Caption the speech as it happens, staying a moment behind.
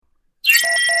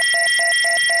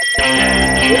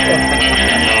Ladies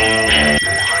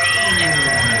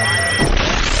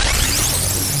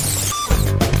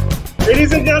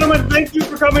and gentlemen, thank you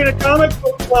for coming to Comic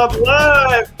Book Club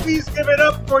Live. Please give it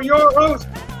up for your hosts,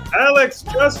 Alex,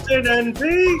 Justin, and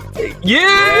Pete.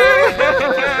 Yeah!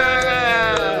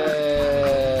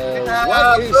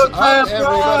 What is up,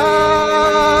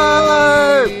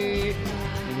 everybody?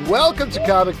 Welcome to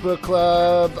Comic Book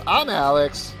Club. I'm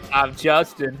Alex. I'm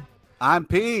Justin. I'm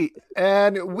Pete.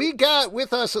 And we got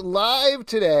with us live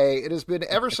today. It has been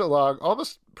ever so long,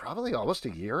 probably almost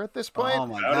a year at this point. Oh,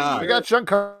 my God. We got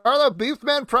Giancarlo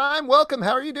Beefman Prime. Welcome.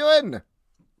 How are you doing?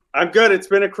 I'm good. It's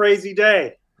been a crazy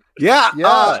day. Yeah.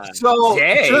 Yeah. Just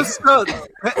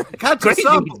catch us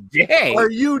up. Day.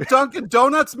 Are you Dunkin'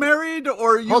 Donuts married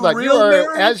or are you Hold on. real You are,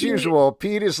 married? as usual,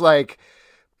 Pete is like,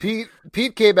 Pete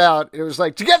came out. It was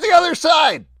like, to get the other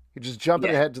side. You're just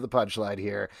jumping ahead to the punchline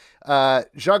here.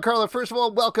 Giancarlo, first of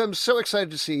all, welcome. So excited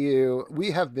to see you.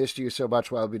 We have missed you so much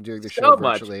while we've been doing the show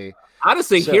virtually.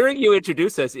 Honestly, hearing you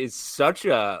introduce us is such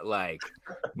a,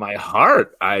 my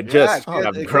heart. I'm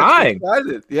crying.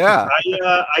 Yeah.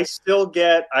 I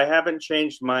haven't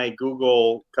changed my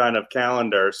Google kind of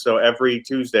calendar, so every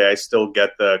Tuesday I still get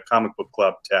the Comic Book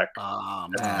Club tech. Oh,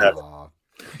 man.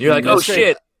 You're like, oh,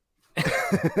 shit.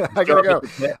 I gotta go.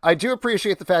 I do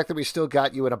appreciate the fact that we still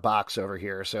got you in a box over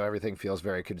here, so everything feels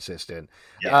very consistent.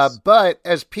 Yes. But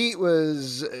as Pete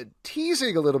was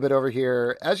teasing a little bit over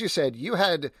here, as you said, you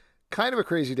had kind of a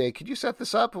crazy day. Could you set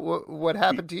this up? What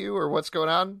happened to you or what's going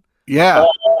on? Yeah.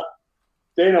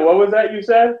 Dana, what was that you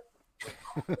said?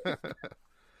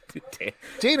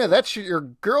 Dana, that's your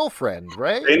girlfriend,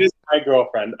 right? Dana's my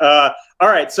girlfriend. All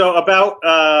right, so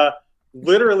about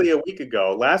literally a week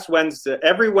ago,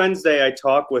 every Wednesday I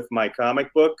talk with my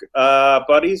comic book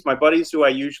buddies, my buddies who I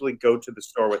usually go to the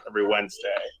store with every Wednesday.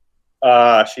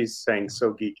 She's saying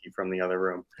so geeky from the other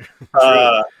room.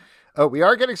 We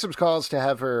are getting some calls to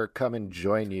have her come and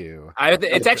join you.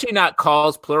 It's actually not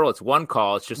calls plural. It's one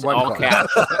call. It's just all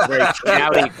caps. Very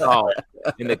shouty call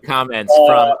in the comments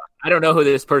from, I don't know who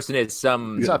this person is,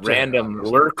 some random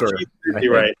lurker. She's busy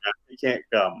right now. She can't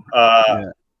come.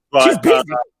 But, she's busy.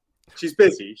 She's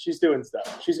busy. She's doing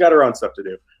stuff. She's got her own stuff to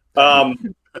do.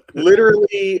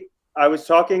 Literally, I was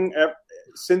talking,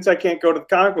 since I can't go to the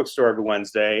comic book store every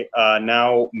Wednesday,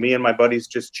 now me and my buddies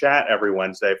just chat every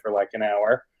Wednesday for like an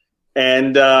hour.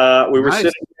 And we were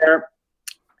sitting there,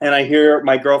 and I hear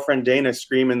my girlfriend Dana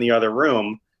scream in the other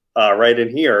room, right in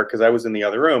here, because I was in the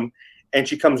other room. And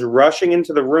she comes rushing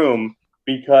into the room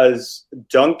because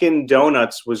Dunkin'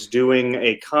 Donuts was doing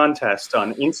a contest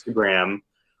on Instagram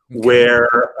where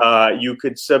you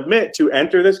could submit to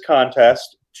enter this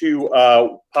contest to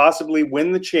possibly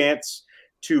win the chance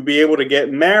to be able to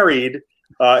get married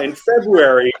in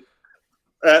February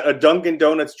at a Dunkin'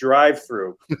 Donuts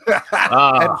drive-through.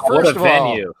 And first of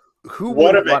all, who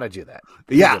would want to do that?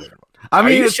 Yeah. I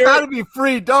mean, it's got to be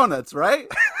free donuts, right?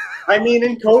 I mean,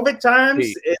 in COVID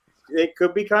times, it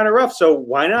could be kind of rough, so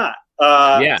why not?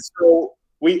 So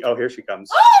here she comes.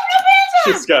 Oh, no pants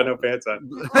on! She's got no pants on.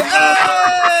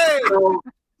 Hey!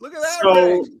 Look at that.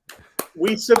 So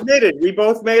we submitted. We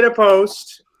both made a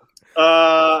post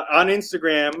on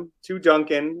Instagram to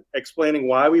Dunkin' explaining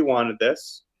why we wanted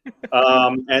this.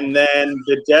 And then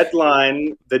the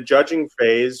deadline, the judging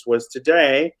phase was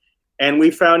today, and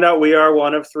we found out we are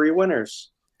one of 3 winners.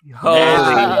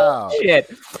 Holy shit.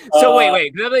 So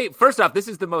wait. First off, this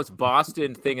is the most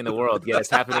Boston thing in the world. Yet it's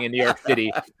happening in New York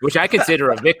City, which I consider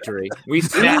a victory. We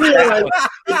snatched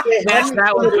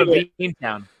that one from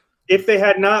Beantown. If they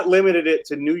had not limited it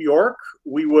to New York,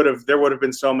 there would have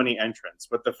been so many entrants.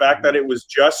 But the fact that it was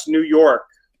just New York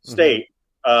State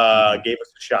gave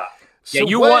us a shot. Yeah, so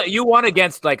you won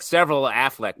against like several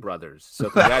Affleck brothers. So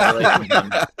congratulations on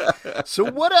that. So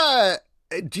what I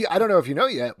don't know if you know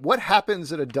yet, what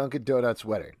happens at a Dunkin' Donuts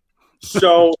wedding?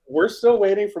 So we're still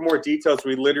waiting for more details.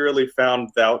 We literally found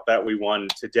out that we won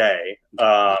today.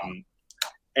 And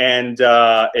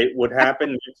it would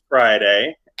happen next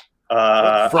Friday.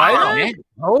 Friday?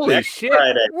 Holy next shit.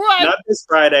 Friday. What? Not this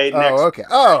Friday. Next Okay.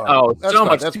 That's so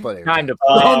much time to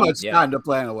So much time to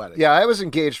plan a wedding. Yeah, I was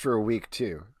engaged for a week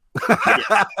too.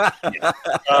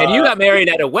 And you got married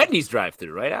at a Wendy's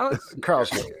drive-thru, right, Alex? Carl's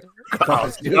Jr.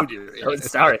 Oh,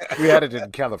 sorry. We had it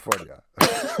in California.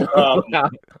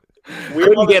 We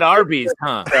couldn't get Arby's,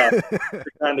 huh? To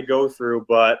kind of go through,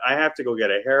 but I have to go get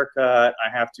a haircut. I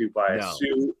have to buy a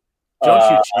suit.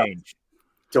 Don't you change.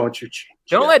 Don't you change.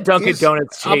 Don't let Dunkin'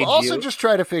 Donuts change I'm also you. just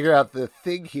trying to figure out the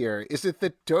thing here. Is it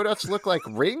that donuts look like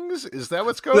rings? Is that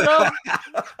what's going on?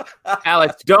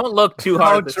 Alex, don't look too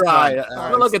hard at the try.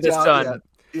 sun. Don't look at the sun.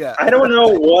 Yeah. I don't know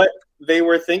what they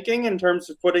were thinking in terms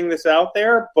of putting this out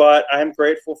there, but I'm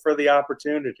grateful for the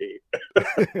opportunity.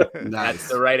 That's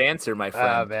the right answer, my friend.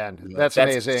 Oh, man. That's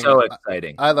amazing. So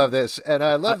exciting. I love this. And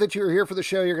I love that you were here for the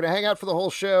show. You're going to hang out for the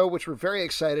whole show, which we're very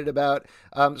excited about.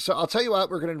 So I'll tell you what,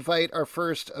 we're going to invite our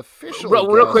first official Real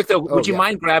guest. quick, though, would you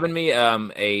mind grabbing me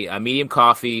a medium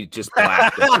coffee, just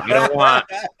black? You don't want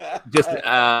just...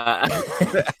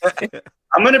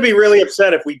 I'm going to be really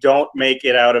upset if we don't make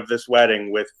it out of this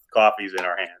wedding with coffees in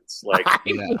our hands. Like, How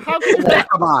can that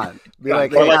come on? Be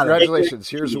like, hey, congratulations.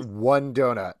 Here's one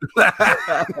donut.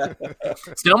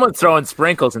 Someone's throwing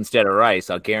sprinkles instead of rice.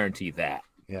 I'll guarantee that.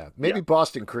 Yeah, maybe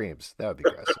Boston creams. That would be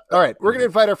gross. All right, we're going to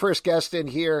invite our first guest in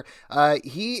here.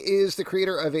 He is the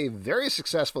creator of a very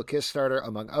successful Kickstarter,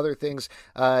 among other things.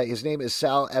 His name is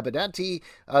Sal Abbinanti.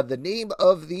 The name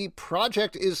of the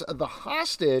project is The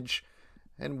Hostage,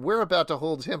 and we're about to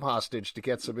hold him hostage to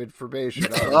get some information.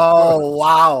 Oh,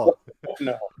 wow.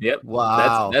 no. Yep.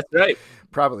 Wow. That's right.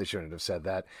 Probably shouldn't have said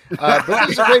that. But this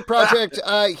is a great project.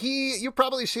 You've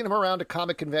probably seen him around at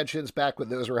comic conventions back when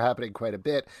those were happening quite a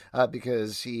bit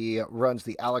because he runs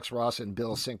the Alex Ross and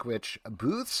Bill Sinkwich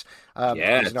booths.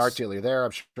 Yes. He's an art dealer there.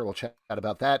 I'm sure we'll chat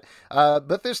about that.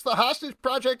 But The Hostage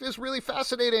project is really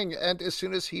fascinating. And as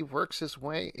soon as he works his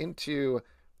way into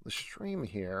the stream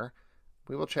here,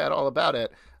 we will chat all about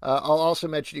it. I'll also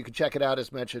mention you can check it out,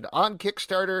 as mentioned, on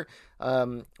Kickstarter.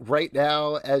 Right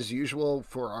now, as usual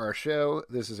for our show,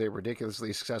 this is a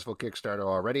ridiculously successful Kickstarter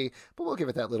already, but we'll give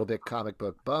it that little bit comic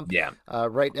book bump. Yeah.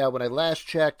 Right now, when I last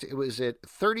checked, it was at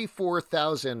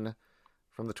 $34,000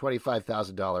 from the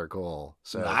 $25,000 goal.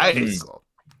 So Nice. Cool.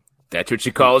 That's what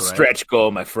you call a stretch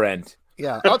goal, my friend.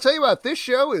 Yeah, I'll tell you what, this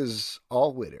show is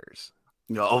all winners.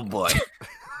 Oh, boy.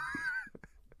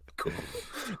 Cool.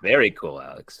 Very cool,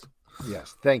 Alex.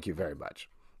 Yes, thank you very much.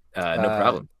 No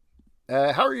problem.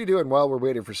 How are you doing while we're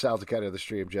waiting for Sal to cut into the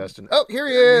stream, Justin? Oh, here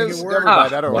he is. Never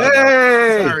mind. I don't want to know.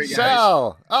 Hey, Sorry, guys.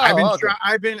 Sal. Oh,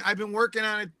 I've been working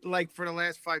on it like for the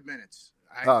last 5 minutes.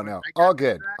 Oh no, all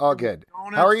good, all good.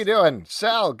 How are you doing,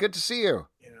 Sal? Good to see you.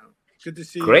 Good to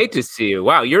see you. Great to see you.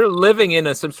 Wow, you're living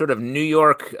in some sort of New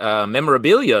York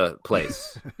memorabilia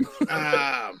place.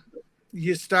 I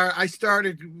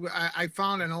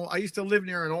found I used to live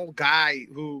near an old guy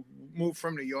who moved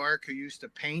from New York who used to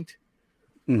paint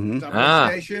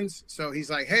stations. So he's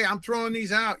like, "Hey, I'm throwing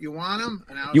these out. You want them?"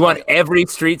 And you want every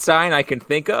street sign I can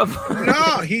think of?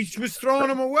 No, he was throwing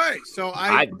them away. So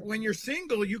when you're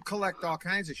single, you collect all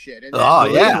kinds of shit. And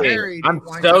married, I'm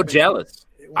so jealous.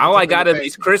 All I got are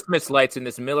these Christmas lights and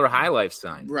this Miller High Life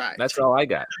sign. Right. That's all I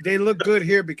got. They look good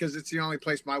here because it's the only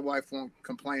place my wife won't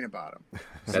complain about them.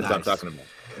 That's what I'm talking about.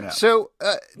 Yeah. So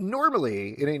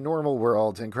normally in a normal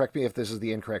world, and correct me if this is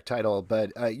the incorrect title,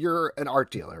 but you're an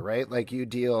art dealer, right? Like you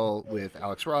deal with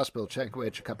Alex Ross, Bill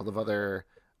Sinkwich, a couple of other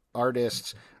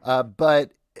artists.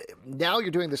 But now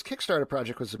you're doing this Kickstarter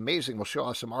project, which is amazing. We'll show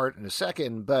off some art in a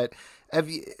second. But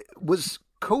was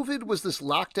this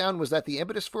lockdown? Was that the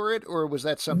impetus for it, or was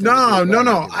that something?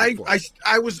 No.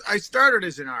 I started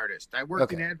as an artist. I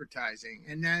worked in advertising,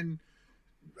 and then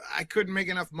I couldn't make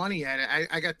enough money at it.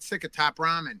 I got sick of Top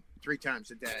Ramen 3 times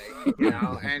a day,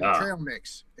 and trail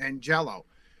mix and Jello,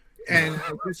 and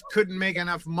I just couldn't make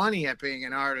enough money at being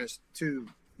an artist to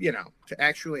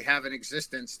actually have an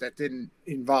existence that didn't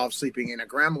involve sleeping in a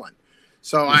gremlin.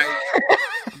 So I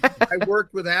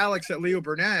worked with Alex at Leo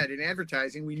Burnett in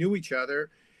advertising. We knew each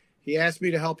other. He asked me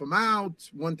to help him out.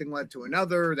 One thing led to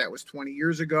another. That was 20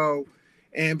 years ago.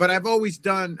 But I've always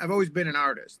been an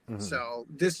artist. Mm-hmm. So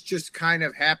this just kind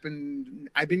of happened.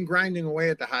 I've been grinding away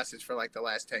at the Hostage for like the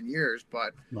last 10 years,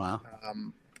 but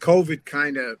COVID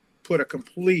kind of put a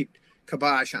complete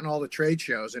kibosh on all the trade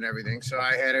shows and everything. So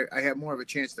I had more of a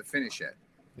chance to finish it.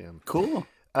 Yeah. Cool.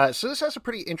 So this has a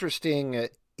pretty interesting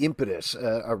impetus,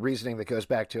 a reasoning that goes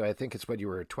back to, I think it's when you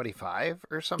were 25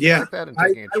 or something like that. And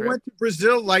taking a trip. I went to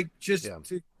Brazil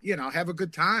to have a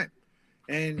good time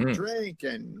and drink,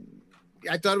 and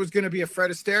I thought it was going to be a Fred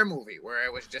Astaire movie where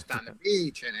it was just on the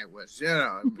beach and it was,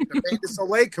 the Bain de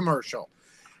Soleil commercial.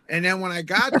 And then when I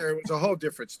got there, it was a whole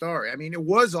different story. I mean, it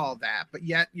was all that, but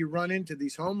yet you run into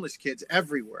these homeless kids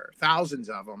everywhere, thousands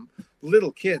of them,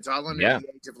 little kids, all under the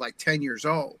age of like 10 years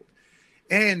old.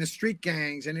 And the street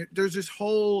gangs, and there's this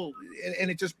whole, and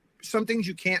it just, some things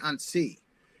you can't unsee.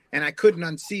 And I couldn't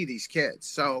unsee these kids.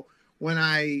 So when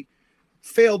I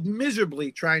failed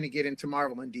miserably trying to get into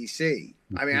Marvel and DC,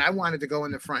 I mean, I wanted to go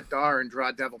in the front door and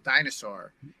draw Devil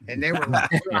Dinosaur. And they were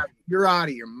like, you're out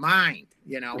of your mind,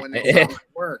 when they saw my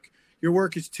work. Your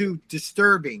work is too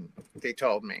disturbing, they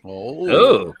told me.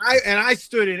 Oh. I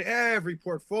stood in every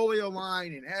portfolio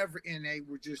line and they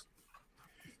were just.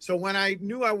 So when I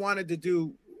knew I wanted to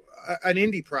do an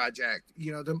indie project,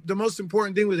 the most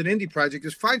important thing with an indie project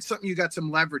is find something you got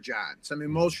some leverage on, some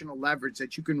emotional leverage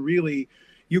that you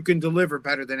can deliver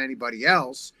better than anybody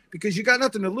else because you got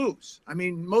nothing to lose. I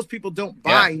mean, most people don't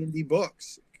buy indie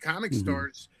books. Comic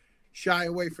stores shy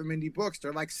away from indie books.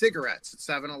 They're like cigarettes at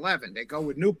 7-Eleven. They go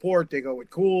with Newport, they go with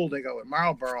Kool, they go with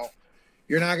Marlboro.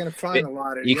 You're not going to find a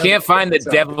lot of. You can't find the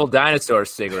Devil Dinosaur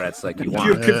cigarettes like you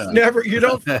want. You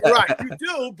don't. Right, you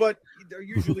do, but they're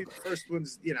usually the first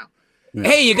ones.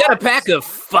 Hey, you got a pack of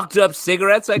fucked up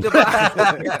cigarettes I could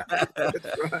buy?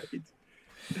 That's right.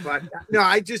 But no,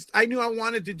 I knew I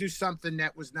wanted to do something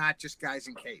that was not just guys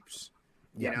in capes.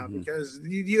 Because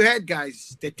you had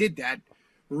guys that did that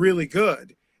really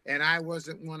good, and I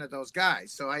wasn't one of those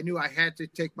guys. So I knew I had to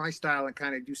take my style and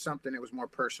kind of do something that was more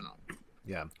personal.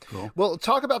 Yeah. Cool. Well,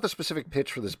 talk about the specific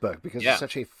pitch for this book because it's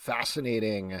such a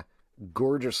fascinating,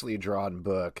 gorgeously drawn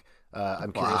book.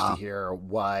 I'm curious to hear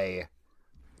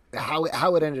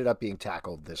how it ended up being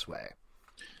tackled this way.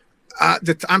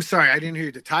 I'm sorry, I didn't hear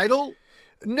you. The title?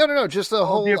 No. Just the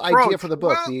whole idea for the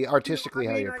book, the artistically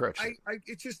how you approach it.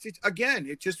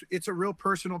 It's a real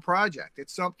personal project.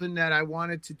 It's something that I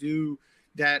wanted to do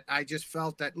that I just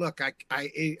felt that, look,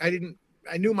 I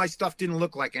knew my stuff didn't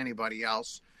look like anybody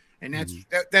else. And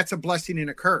that's a blessing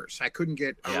and a curse. I couldn't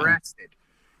get arrested,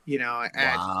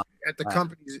 at the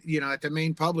companies, at the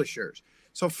main publishers.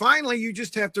 So finally, you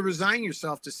just have to resign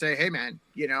yourself to say, hey, man,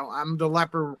 I'm the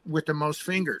leper with the most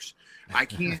fingers. I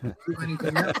can't do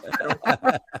anything else.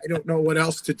 I don't know what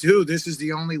else to do. This is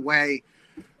the only way.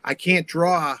 I can't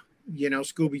draw,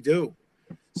 Scooby-Doo.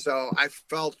 So I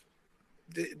felt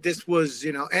this was,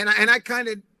 and I kind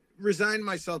of resigned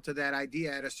myself to that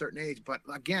idea at a certain age. But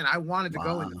again, I wanted to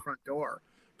go in the front door,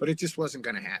 but it just wasn't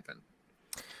going to happen.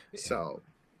 So,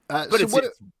 but it's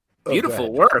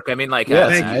beautiful work. I mean, I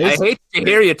hate to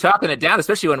hear you talking it down,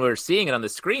 especially when we're seeing it on the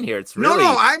screen here. It's really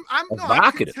I'm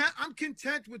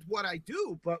content with what I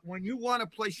do. But when you want to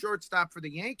play shortstop for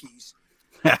the Yankees,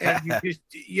 and you just,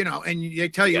 and they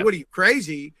tell you, what are you,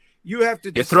 crazy? You have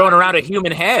to. You're throwing around a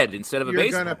human head instead of a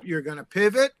baseball. You're gonna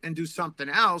pivot and do something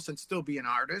else and still be an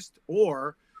artist,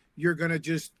 or you're gonna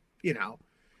just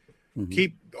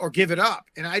keep or give it up.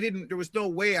 And there was no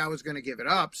way I was gonna give it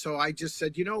up. So I just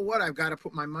said, you know what, I've got to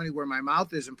put my money where my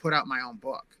mouth is and put out my own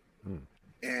book.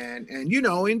 And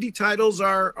indie titles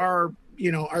are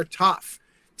tough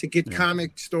to get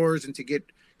comic stores and to get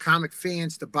comic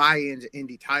fans to buy into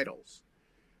indie titles.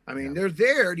 I mean, they're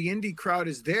there. The indie crowd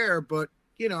is there, but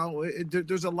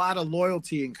there's a lot of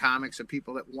loyalty in comics of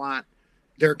people that want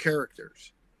their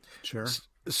characters. Sure.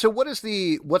 So what's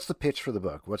the pitch for the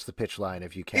book? What's the pitch line,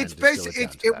 if you can? It's basically,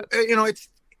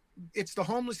 it's the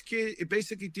homeless kid. It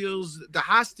basically deals, the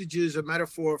hostage is a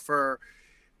metaphor for,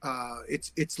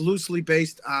 it's loosely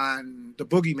based on the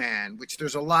boogeyman, which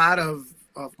there's a lot of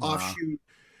offshoot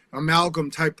amalgam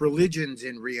type religions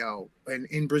in Rio and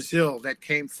in Brazil that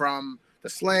came from the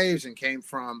slaves and came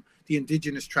from the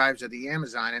indigenous tribes of the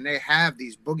Amazon, and they have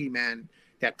these boogeymen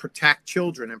that protect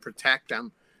children and protect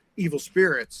them, evil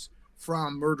spirits,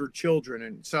 from murdered children.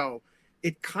 And so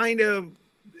it kind of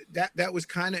that was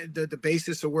kind of the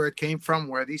basis of where it came from,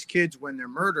 where these kids, when they're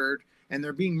murdered, and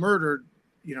they're being murdered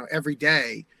every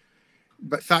day,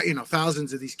 but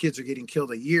thousands of these kids are getting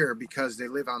killed a year because they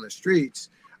live on the streets.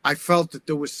 I felt that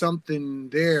there was something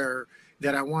there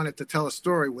that I wanted to tell a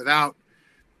story without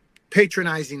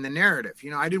patronizing the narrative.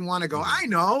 I didn't want to go, I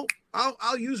know,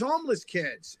 I'll use homeless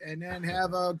kids and then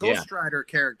have a Ghost Rider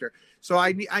character. So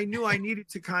I knew I needed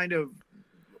to kind of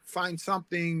find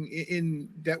something in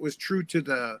that was true to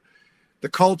the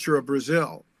culture of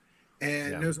Brazil.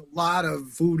 And there's a lot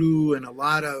of voodoo and a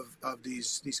lot of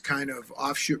these kind of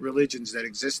offshoot religions that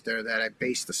exist there that I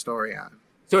based the story on.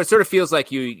 So it sort of feels like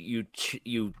you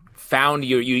found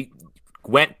you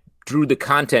drew the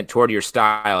content toward your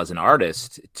style as an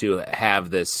artist to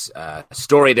have this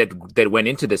story that went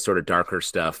into this sort of darker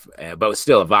stuff, but was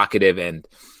still evocative and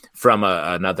from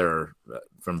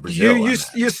from Brazil.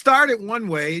 You start it one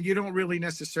way and you don't really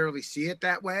necessarily see it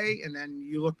that way, and then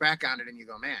you look back on it and you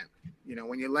go, man,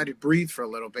 when you let it breathe for a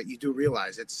little bit, you do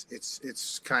realize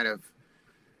it's kind of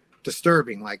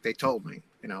disturbing, like they told me,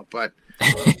 but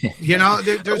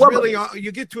there's really,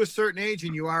 you get to a certain age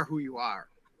and you are who you are.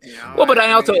 But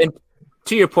I also, and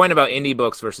to your point about indie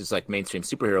books versus like mainstream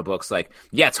superhero books,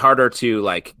 it's harder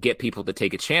to get people to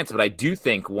take a chance. But I do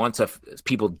think once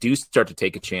people do start to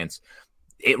take a chance,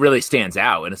 it really stands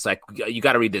out. And it's like, you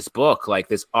got to read this book.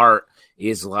 This art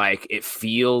is just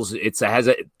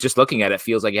looking at it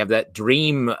feels like you have that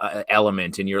dream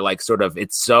element, and you're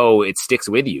it sticks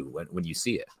with you when you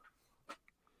see it.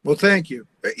 Well, thank you.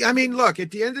 I mean, look,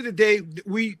 at the end of the day,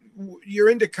 you're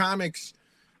into comics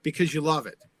because you love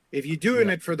it. If you're doing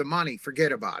it for the money,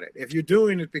 forget about it. If you're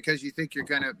doing it because you think you're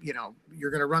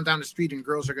gonna run down the street and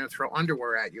girls are gonna throw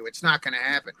underwear at you, it's not gonna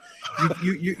happen. I'm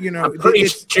pretty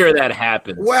sure that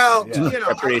happens. Well,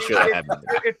 I'm pretty sure that happens.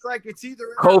 It's like it's either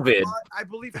COVID. I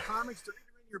believe comics are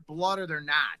either in your blood or they're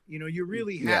not. You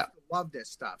really have to love this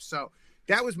stuff. So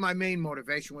that was my main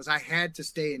motivation. Was I had to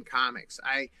stay in comics.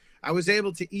 I was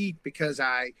able to eat because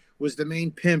I was the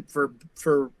main pimp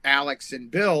for Alex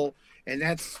and Bill. And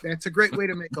that's a great way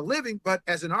to make a living. But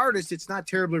as an artist, it's not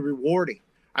terribly rewarding.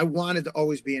 I wanted to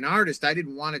always be an artist. I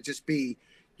didn't want to just be,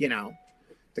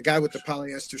 the guy with the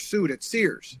polyester suit at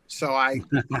Sears. So I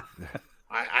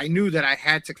knew that I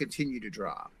had to continue to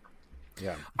draw.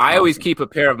 Yeah. I always keep a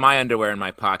pair of my underwear in my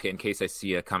pocket in case I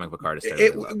see a comic book artist.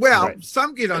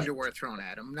 Some get underwear thrown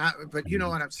at them, but you know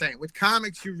what I'm saying. With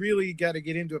comics, you really got to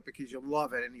get into it because you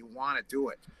love it and you want to do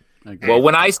it. Well,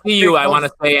 when I see you, I want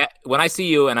to say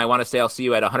I'll see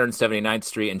you at 179th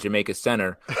Street in Jamaica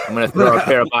Center. I'm going to throw a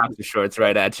pair of boxer shorts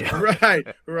right at you.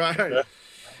 Right.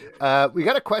 We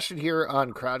got a question here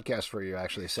on Crowdcast for you,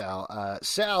 actually, Sal.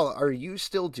 Sal, are you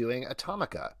still doing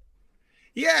Atomica?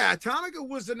 Yeah, Atomica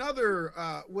was another.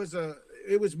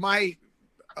 It was my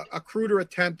a cruder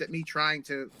attempt at me trying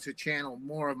to channel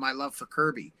more of my love for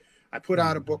Kirby. I put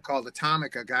out a book called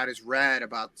Atomica, got his read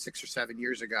about 6 or 7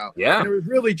 years ago. Yeah. And it was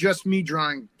really just me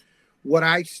drawing what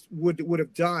I would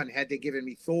have done had they given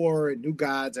me Thor and New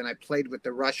Gods, and I played with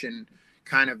the Russian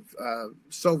kind of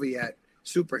Soviet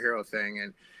superhero thing.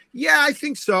 And yeah, I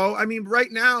think so. I mean,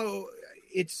 right now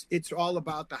it's all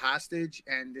about the hostage,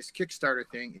 and this Kickstarter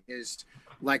thing is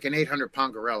like an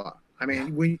 800-pound gorilla. I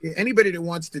mean, anybody that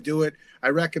wants to do it, I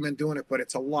recommend doing it, but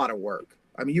it's a lot of work.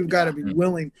 I mean, you've got to be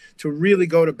willing to really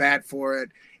go to bat for it,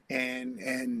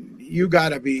 and you got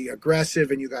to be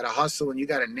aggressive, and you got to hustle, and you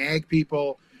got to nag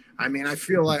people. I mean,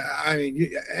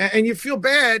 you feel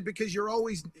bad because you're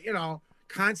always,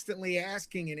 constantly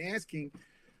asking.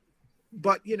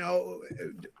 But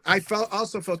I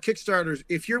also felt Kickstarters.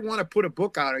 If you want to put a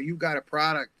book out or you've got a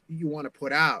product you want to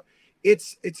put out,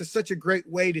 it's such a great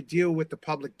way to deal with the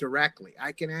public directly.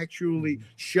 I can actually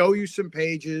show you some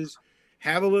pages,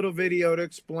 have a little video to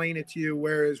explain it to you.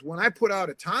 Whereas when I put out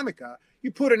Atomica,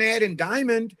 you put an ad in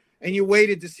Diamond and you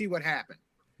waited to see what happened.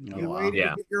 You waited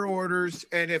to get your orders,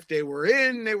 and if they were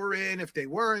in, they were in. If they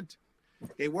weren't,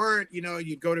 they weren't.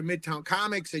 You'd go to Midtown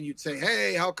Comics and you'd say,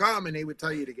 "Hey, how come?" And they would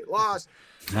tell you to get lost.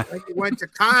 Like you went to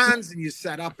cons and you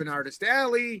set up in Artist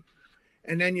Alley,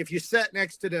 and then if you sat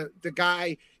next to the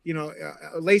guy,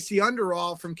 Lacey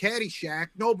Underall from Caddyshack,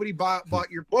 nobody bought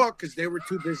your book because they were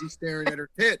too busy staring at her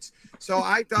tits. So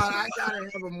I thought I gotta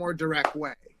have a more direct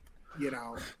way,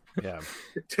 Yeah.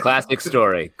 Classic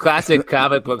story. Classic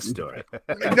comic book story.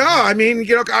 No, I mean,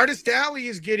 Artist Alley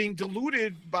is getting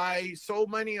diluted by so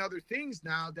many other things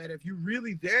now that if you're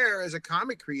really there as a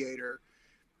comic creator,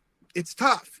 it's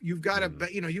tough. You've got to,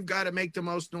 you've got to make the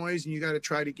most noise and you got to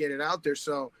try to get it out there.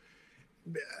 So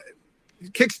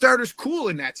Kickstarter's cool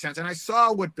in that sense. And I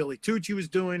saw what Billy Tucci was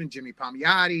doing and Jimmy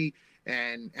Palmiotti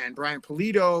and Brian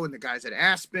Polito and the guys at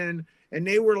Aspen. And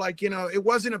they were like, it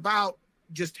wasn't about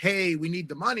just, hey, we need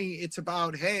the money. It's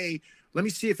about, hey, let me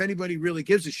see if anybody really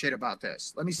gives a shit about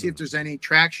this. Let me see if there's any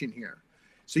traction here.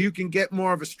 So you can get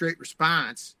more of a straight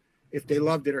response if they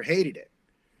loved it or hated it.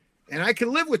 And I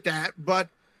can live with that, but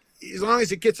as long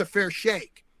as it gets a fair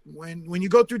shake. When you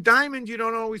go through Diamond, you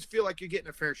don't always feel like you're getting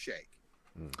a fair shake.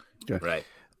 Right.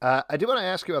 I do want to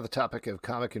ask you about the topic of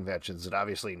comic conventions, and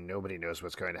obviously nobody knows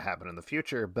what's going to happen in the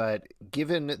future, but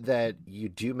given that you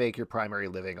do make your primary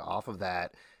living off of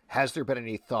that, has there been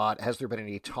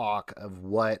any talk of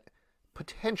what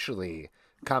potentially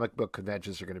comic book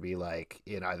conventions are going to be like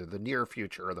in either the near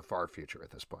future or the far future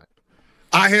at this point?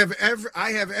 I have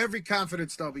every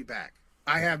confidence they'll be back.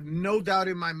 I have no doubt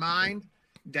in my mind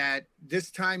that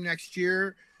this time next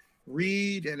year,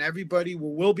 Reed and everybody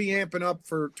will be amping up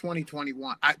for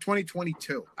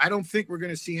 2022. I don't think we're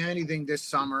going to see anything this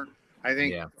summer. I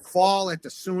think fall at the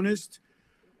soonest.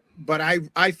 But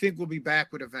I think we'll be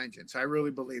back with a vengeance. I really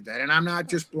believe that. And I'm not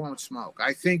just blowing smoke.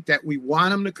 I think that we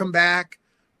want them to come back,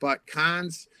 but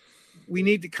cons, we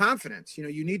need the confidence.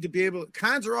 You need to be able –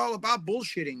 cons are all about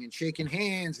bullshitting and shaking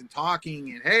hands and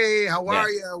talking and, hey, how are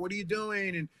you? What are you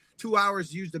doing? And 2 hours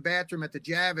to use the bathroom at the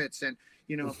Javits and,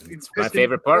 it's my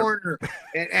favorite part.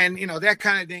 And that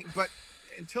kind of thing. But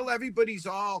until everybody's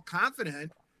all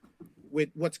confident with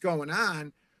what's going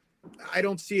on, I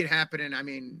don't see it happening. I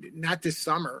mean, not this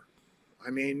summer. I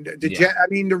mean,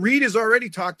 the Reed has already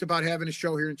talked about having a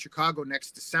show here in Chicago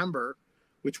next December,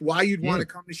 which why you'd want to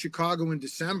come to Chicago in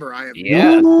December, I have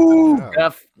no.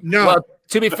 No. Well,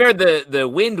 to be fair, the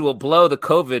wind will blow the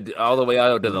COVID all the way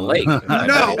out to the lake.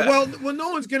 No, well, no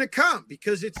one's going to come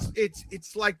because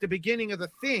it's like the beginning of the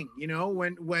thing, you know,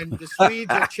 when the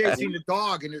Swedes are chasing the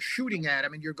dog and they're shooting at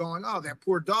him, and you're going, oh, that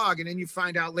poor dog, and then you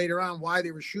find out later on why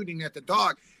they were shooting at the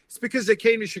dog. It's because they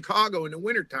came to Chicago in the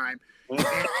wintertime.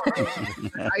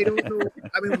 I don't know.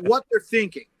 I mean, what they're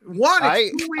thinking.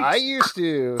 It's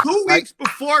 2 weeks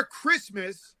before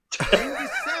Christmas in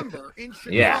December in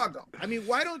Chicago. Yeah. I mean,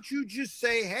 why don't you just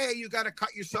say, hey, you got to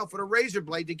cut yourself with a razor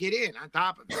blade to get in on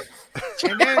top of it?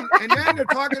 And then they're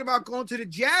talking about going to the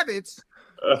Javits,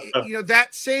 you know,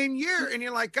 that same year. And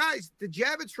you're like, guys, the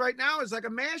Javits right now is like a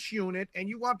MASH unit, and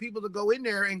you want people to go in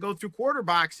there and go through quarter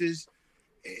boxes.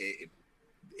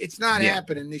 It's not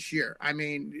happening this year. I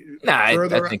mean, I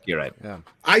think you're right. Yeah.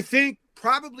 I think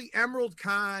probably Emerald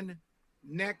Con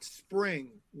next spring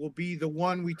will be the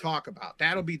one we talk about.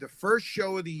 That'll be the first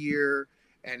show of the year,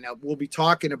 and we'll be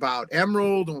talking about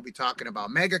Emerald, and we'll be talking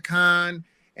about MegaCon,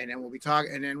 and then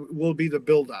we'll be the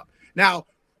build-up. Now,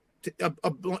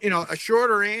 a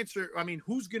shorter answer. I mean,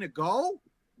 who's going to go?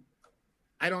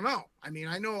 I don't know. I mean,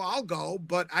 I know I'll go,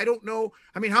 but I don't know.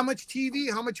 I mean, how much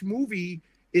TV, how much movie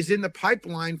is in the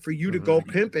pipeline for you to go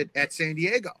pimp it at San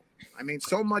Diego? I mean,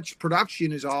 so much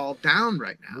production is all down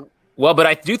right now. Well, but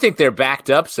I do think they're backed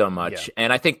up so much,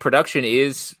 and I think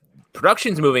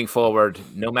production's moving forward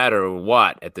no matter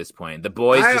what at this point. The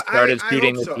boys just started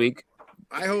shooting this week.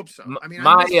 I hope so. I mean,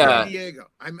 I miss San Diego.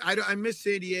 I miss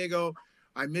San Diego.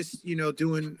 I miss,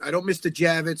 doing. I don't miss the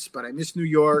Javits, but I miss New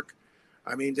York.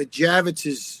 I mean, the Javits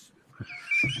is.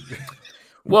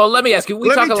 Well, let me ask you.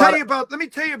 Let me tell you about the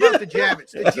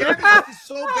Javits. The Javits is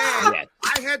so bad.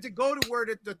 I had to go to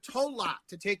the toll lot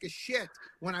to take a shit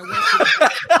when I went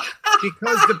to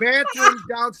because the bathrooms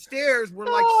downstairs were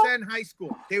like Sen High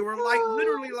School. They were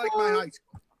literally like my high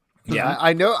school. Yeah,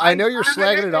 I know you're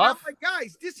slagging it off. I'm like,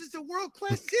 guys, this is a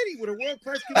world-class city with a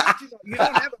world-class convention. You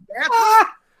don't have a bathroom.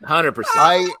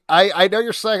 100%. I know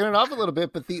you're slagging it off a little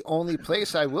bit, but the only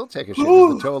place I will take a shit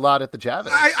is the tow lot at the Javits.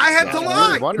 I had to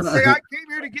lie. Really say I came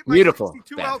here to get my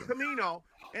 62 El Camino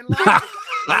and lie.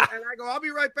 And I go, I'll be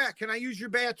right back. Can I use your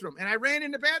bathroom? And I ran in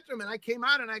the bathroom and I came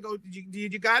out and I go, did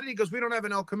you got it? He goes, we don't have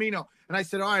an El Camino. And I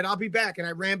said, all right, I'll be back. And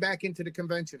I ran back into the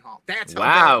convention hall. That's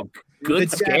how good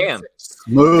scam.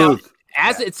 Smooth.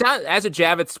 As a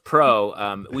Javits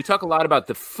pro, we talk a lot about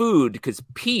the food because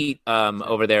Pete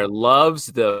over there loves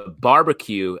the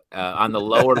barbecue on the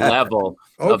lower level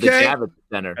of the Javits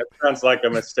Center. That sounds like a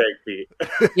mistake, Pete.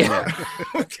 Yeah.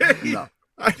 Okay. No.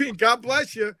 I mean, God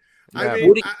bless you. Yeah.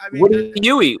 What do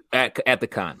you eat at the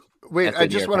con? Wait, I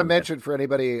just want to mention for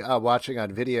anybody watching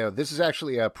on video, this is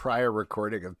actually a prior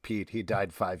recording of Pete. He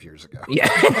died 5 years ago. Yeah.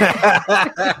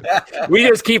 We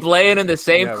just keep laying in the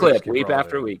same clip week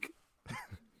after week.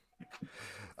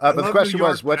 But the question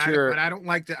was, what's your? But I don't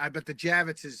like that. I bet the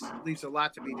Javits leaves a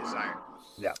lot to be desired.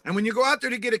 Yeah. And when you go out there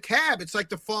to get a cab, it's like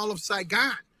the fall of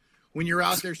Saigon. When you're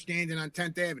out there standing on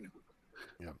 10th Avenue,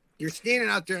 you're standing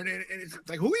out there, and it's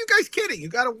like, who are you guys kidding? You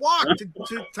got to walk to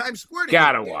Times Square.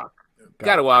 Gotta walk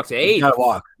to 8. Gotta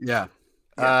walk. Yeah.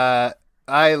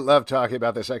 I love talking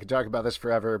about this. I could talk about this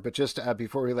forever, but just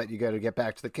before we let you go to get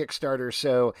back to the Kickstarter.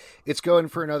 So it's going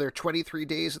for another 23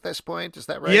 days at this point. Is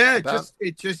that right? Yeah.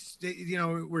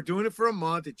 We're doing it for a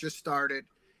month. It just started.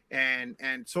 And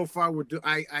so far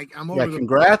I'm over the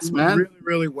congrats, man. Really,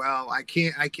 really well. I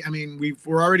mean,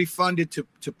 we're already funded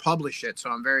to publish it. So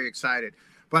I'm very excited,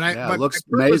 but it looks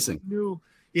amazing. You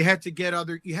had to get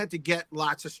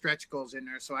lots of stretch goals in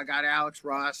there. So I got Alex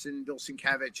Ross and Bill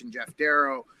Sienkiewicz and Jeff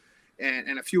Darrow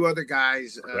and a few other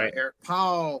guys, Eric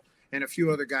Powell and a few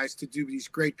other guys to do these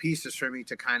great pieces for me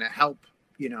to kind of help,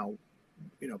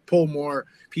 pull more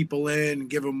people in,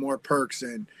 give them more perks.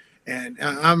 And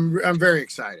I'm very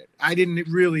excited. I didn't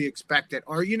really expect it,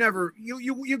 or you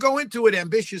go into it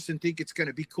ambitious and think it's going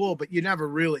to be cool, but you never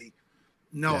really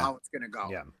know how it's going to go.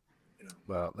 Yeah.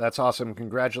 Well, that's awesome.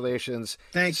 Congratulations.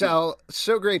 Thank you.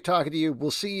 So great talking to you.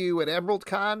 We'll see you at Emerald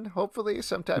Con, hopefully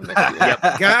sometime next year.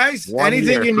 Guys,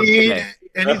 anything you need,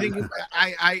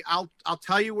 I'll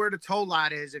tell you where the toll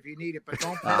lot is if you need it, but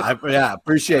don't.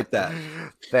 Appreciate that.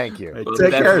 Thank you. Hey,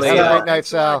 take care. Have a great night,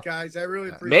 Sal. Guys, I really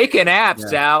appreciate Make an app,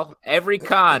 Sal. Every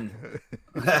con.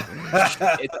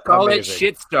 Call it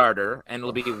Shit Starter, and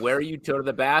it'll be where you go to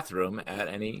the bathroom at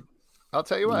any I'll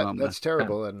tell you what, that's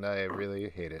terrible, and I really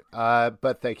hate it.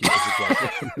 But thank you for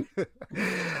suggesting.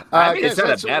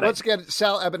 Once again,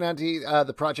 Sal Abbinanti,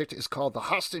 the project is called The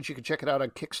Hostage. You can check it out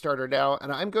on Kickstarter now.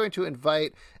 And I'm going to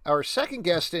invite our second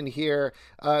guest in here.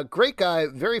 Great guy,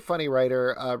 very funny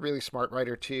writer, really smart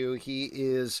writer, too. He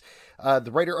is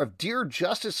the writer of Dear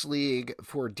Justice League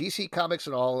for DC Comics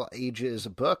and All Ages, a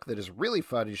book that is really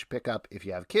fun. You should pick up if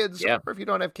you have kids or if you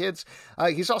don't have kids.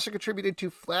 He's also contributed to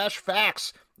Flash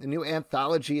Facts, a new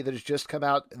anthology that has just come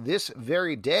out this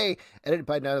very day, edited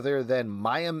by none other than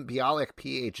Mayim Bialik,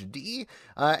 PhD.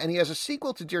 And he has a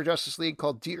sequel to Dear Justice League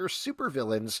called Dear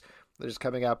Supervillains that is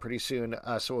coming out pretty soon.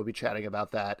 So we'll be chatting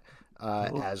about that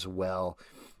as well.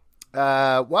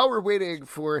 While we're waiting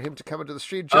for him to come into the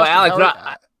stream,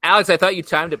 Justin, Alex, I thought you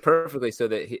timed it perfectly so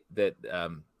that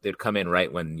they'd come in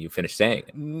right when you finish saying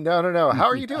it. No. How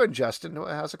are you doing, Justin?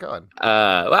 How's it going?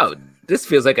 Wow, this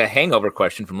feels like a hangover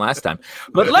question from last time.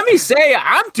 But let me say,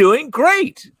 I'm doing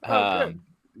great.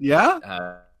 Yeah,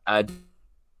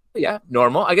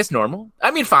 normal. I guess normal. I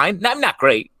mean, fine. I'm not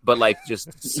great, but like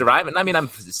just surviving. I mean, I'm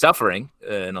suffering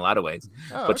in a lot of ways,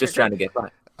 but just trying to get by.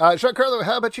 Giancarlo,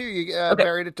 how about you? You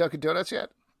married at Dunkin' Donuts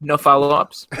yet? No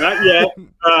follow-ups? Not yet.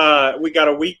 We got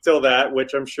a week till that,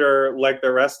 which I'm sure, like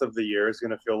the rest of the year, is going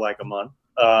to feel like a month.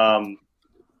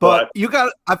 But you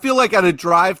got, I feel like at a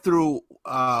drive-through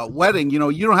wedding, you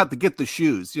don't have to get the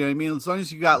shoes. You know what I mean? As long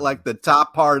as you got like the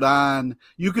top part on,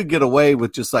 you could get away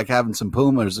with just like having some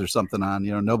Pumas or something on.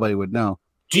 Nobody would know.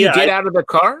 Do you get out of the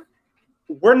car?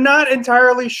 We're not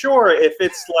entirely sure if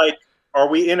it's like, are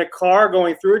we in a car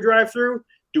going through a drive-through?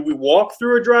 Do we walk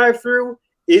through a drive-through?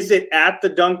 Is it at the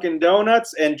Dunkin'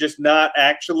 Donuts and just not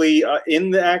actually in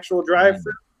the actual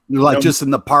drive-thru? You're like just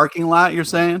in the parking lot, you're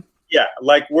saying? Yeah,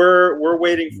 like we're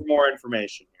waiting for more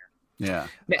information here. Yeah.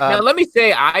 Now, let me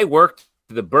say I worked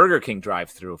the Burger King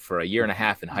drive-thru for a year and a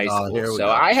half in high school, so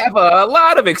I have a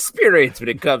lot of experience when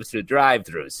it comes to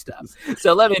drive-thru stuff.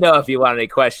 So let me know if you want any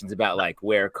questions about like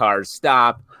where cars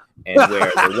stop and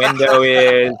where the window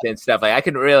is and stuff. Like I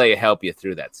can really help you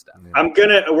through that stuff.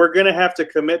 We're gonna have to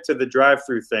commit to the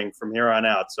drive-through thing from here on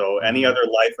out. So any other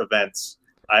life events,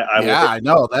 I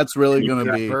know that's really going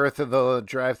to be birth of the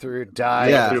drive-through, die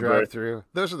of the drive-through.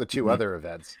 Those are the two other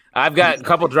events. I've got a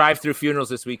couple drive-through funerals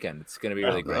this weekend. It's going to be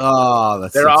really great. Oh,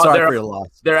 that's sorry for your loss.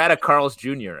 They're at a Carl's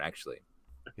Jr. actually.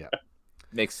 Yeah,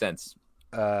 makes sense.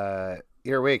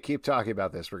 Here, wait, keep talking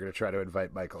about this. We're going to try to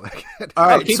invite Michael again. All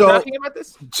right, keep talking about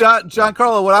this.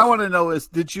 Giancarlo, what I want to know is,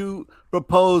 did you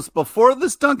propose before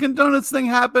this Dunkin' Donuts thing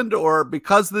happened or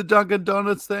because of the Dunkin'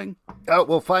 Donuts thing? Oh,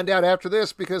 we'll find out after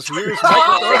this because here's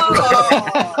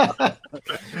Michael.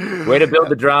 Way to build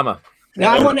the drama.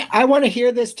 Now I want to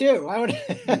hear this too. I want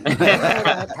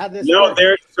to how this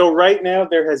works. So right now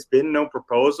there has been no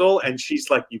proposal, and she's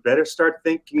like, "You better start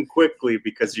thinking quickly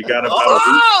because you got about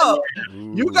a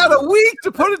week. You got a week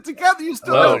to put it together. You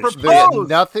still haven't proposed." There's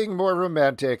nothing more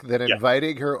romantic than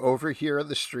inviting her over here on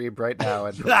the stream right now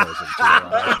and proposing to her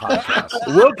on our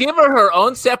podcast. We'll give her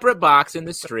own separate box in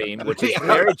the stream, which is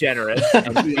very generous,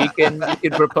 and you can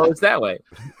propose that way.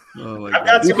 Oh I've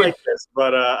got some ideas,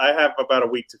 but I have about a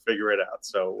week to figure it out.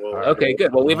 So okay,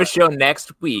 good. Well, we have a show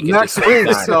next week.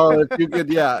 So if you could,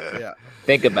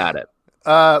 think about it.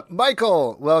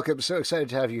 Michael, welcome. So excited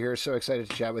to have you here. So excited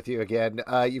to chat with you again.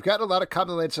 You've got a lot of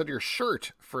compliments on your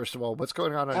shirt. First of all, what's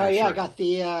going on your shirt? I got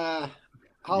the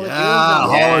Hall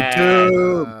of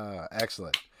Doom.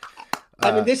 Excellent.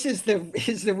 I mean, this is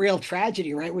the real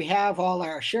tragedy, right? We have all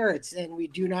our shirts, and we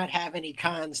do not have any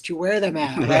cons to wear them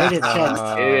at, right? It's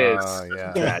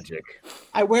just tragic.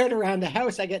 I wear it around the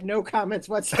house. I get no comments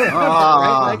whatsoever,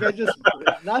 right? Like I just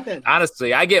nothing.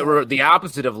 Honestly, I get the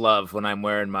opposite of love when I'm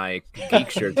wearing my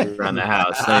geek shirts around the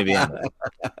house.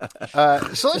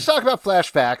 So let's talk about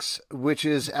Flash Facts, which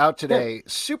is out today.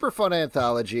 Super fun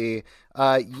anthology.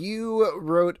 You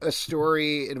wrote a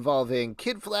story involving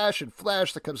Kid Flash and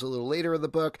Flash that comes a little later in the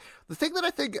book. The thing that I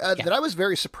think that I was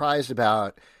very surprised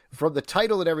about from the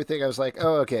title and everything, I was like,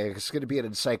 oh, okay, it's going to be an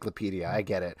encyclopedia. I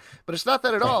get it. But it's not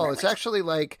that at all. It's actually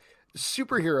like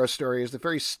superhero stories that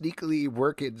very sneakily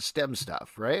work in STEM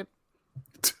stuff, right?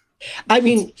 I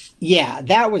mean, yeah,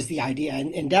 that was the idea.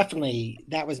 And definitely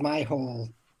that was my whole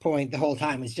point the whole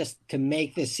time, is just to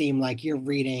make this seem like you're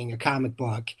reading a comic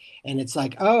book. And it's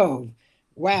like, oh,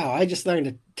 wow, I just learned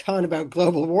a ton about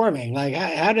global warming. Like,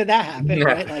 how did that happen?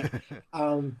 Right? Like,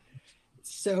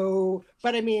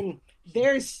 but I mean,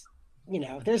 there's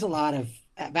a lot of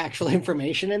actual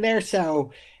information in there.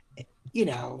 So,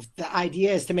 the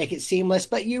idea is to make it seamless,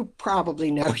 but you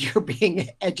probably know you're being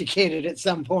educated at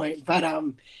some point. But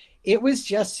it was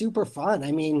just super fun.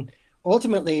 I mean,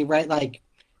 ultimately, right, like,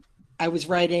 I was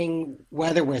writing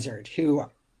Weather Wizard, who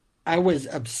I was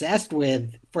obsessed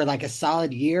with for like a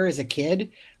solid year as a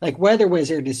kid. Like Weather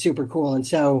Wizard is super cool. And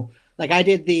so like I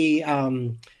did the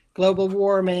global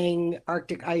warming,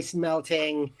 Arctic ice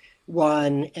melting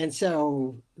one. And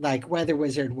so like Weather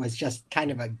Wizard was just kind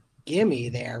of a gimme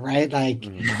there, right? Like,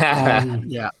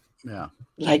 yeah.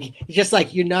 Like just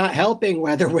like you're not helping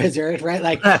Weather Wizard, right?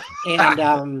 Like,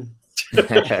 and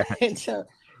and so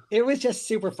it was just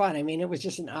super fun. I mean, it was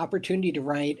just an opportunity to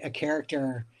write a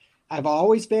character I've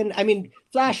always been. I mean,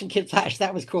 Flash and Kid Flash,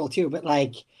 that was cool too. But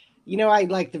like, you know, I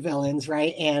like the villains,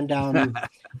 right? And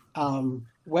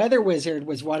Weather Wizard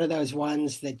was one of those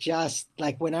ones that just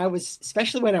like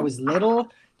especially when I was little,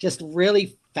 just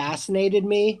really fascinated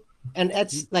me. And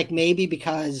that's like maybe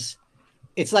because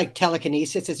it's like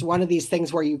telekinesis. It's one of these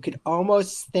things where you could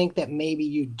almost think that maybe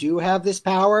you do have this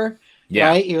power,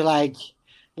 right? You're like,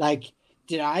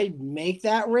 did I make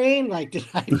that rain? Like, did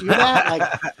I do that?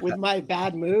 Like with my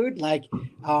bad mood? Like,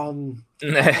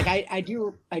 like I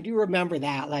do remember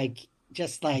that, like,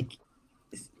 just like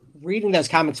reading those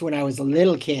comics when I was a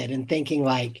little kid and thinking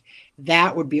like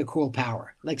that would be a cool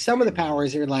power. Like some of the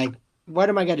powers are like, what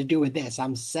am I going to do with this?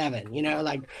 I'm 7, you know,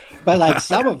 like, but like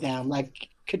some of them, like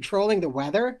controlling the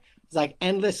weather, it's like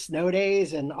endless snow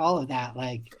days and all of that.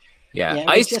 Like,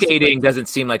 ice skating doesn't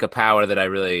seem like a power that I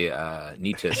really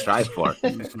need to strive for.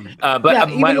 But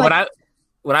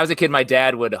when I was a kid, my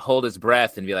dad would hold his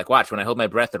breath and be like, watch, when I hold my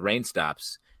breath, the rain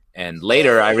stops. And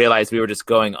later I realized we were just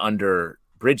going under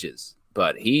bridges,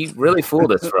 but he really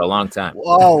fooled us for a long time.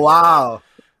 Oh, wow.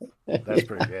 That's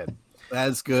pretty good.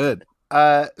 That's good.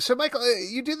 So Michael,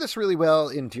 you do this really well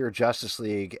into your Justice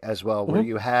League as well, where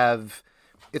you have,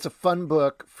 it's a fun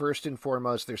book. First and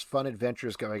foremost, there's fun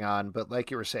adventures going on, but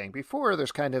like you were saying before,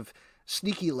 there's kind of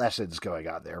sneaky lessons going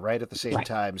on there, right? At the same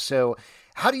time. So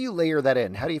how do you layer that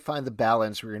in? How do you find the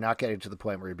balance where you're not getting to the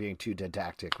point where you're being too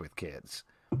didactic with kids?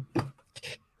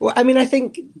 Well, I mean, I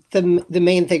think the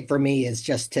main thing for me is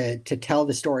just to tell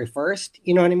the story first,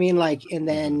 you know what I mean? Like, and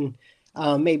then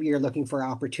maybe you're looking for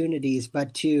opportunities,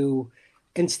 but to,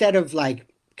 instead of like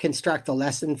construct the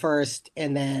lesson first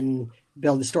and then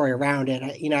build the story around it,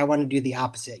 I want to do the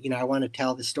opposite. I want to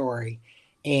tell the story.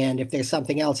 And if there's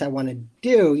something else I want to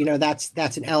do,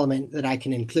 that's an element that I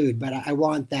can include, but I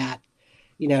want that,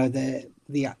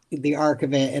 the arc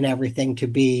of it and everything to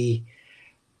be,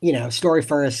 story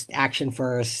first, action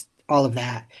first, all of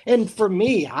that. And for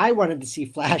me, I wanted to see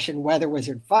Flash and Weather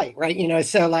Wizard fight, right?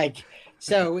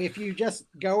 So if you just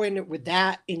go in with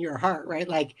that in your heart, right?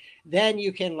 Like, then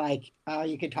you can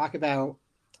you can talk about,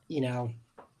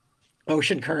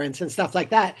 ocean currents and stuff like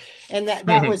that. And that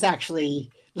was actually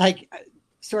like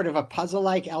sort of a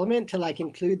puzzle-like element to like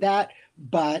include that.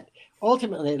 But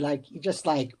ultimately, like, just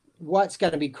like, what's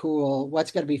going to be cool,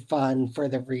 what's going to be fun for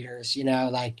the readers,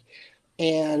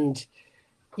 and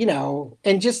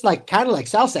just like, kind of like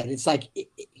Sal said, it's like,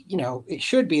 it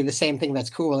should be the same thing that's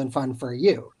cool and fun for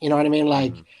you. You know what I mean?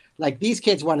 Like these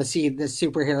kids want to see the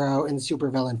superhero and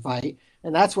supervillain fight,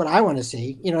 and that's what I want to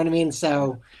see. You know what I mean?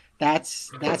 So that's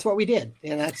what we did,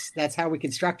 and that's how we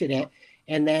constructed it.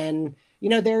 And then,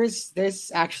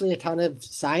 there's actually a ton of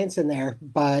science in there,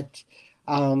 but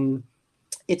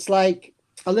it's like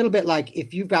a little bit like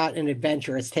if you've got an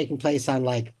adventure, it's taking place on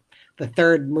like the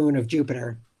third moon of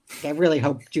Jupiter. I really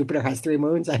hope Jupiter has 3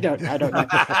 moons. I don't know.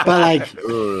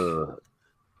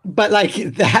 But like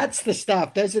that's the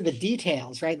stuff. Those are the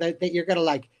details, right? That you're going to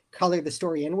like color the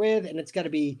story in with, and it's going to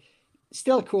be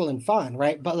still cool and fun,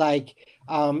 right? But like,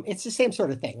 it's the same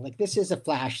sort of thing. Like, this is a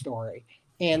Flash story,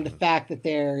 and the fact that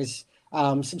there's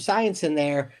some science in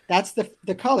there, that's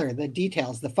the color, the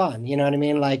details, the fun. You know what I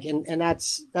mean? Like, and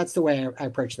that's the way I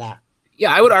approach that.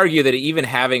 Yeah, I would argue that even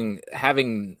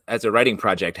having as a writing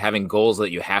project, having goals that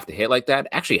you have to hit like that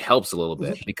actually helps a little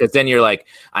bit, because then you're like,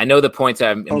 I know the points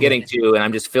I'm getting to, and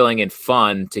I'm just filling in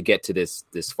fun to get to this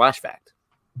Flash fact.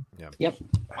 Yeah. Yep.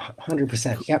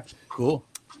 100%. Yep. Cool.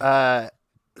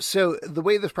 So the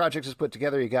way this project is put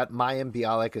together, you got Mayim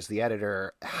Bialik as the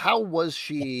editor. How was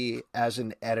she as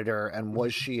an editor, and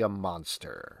was she a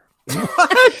monster?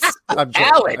 What?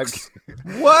 Alex,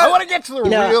 what? I want to get to the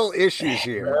real issues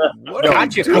here. What are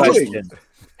you doing?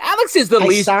 Alex is the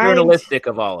least journalistic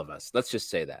of all of us. Let's just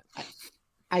say that.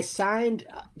 I signed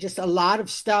just a lot of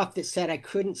stuff that said I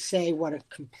couldn't say what a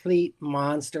complete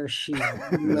monster she may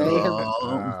have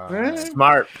been.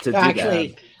 Smart to do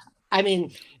that. I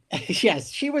mean,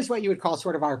 yes, she was what you would call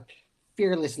sort of our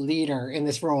fearless leader in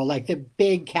this role, like the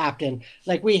big captain.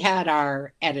 Like, we had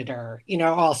our editor,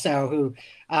 also, who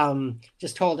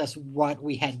just told us what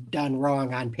we had done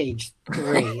wrong on page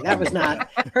 3. That was not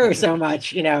her so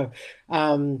much,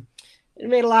 it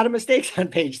made a lot of mistakes on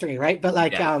page 3, right? But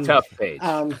like, tough page.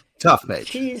 Tough page.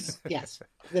 She's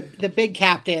the big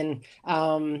captain,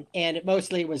 and it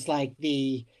mostly was like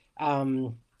the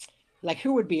like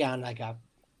who would be on like a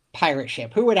pirate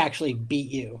ship? Who would actually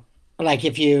beat you? Like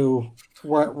if you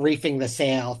weren't reefing the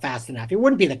sail fast enough, it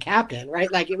wouldn't be the captain,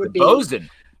 right? Like it would be bosun.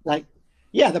 Like,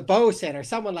 yeah, the bosun or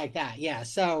someone like that. Yeah.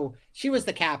 So she was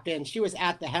the captain. She was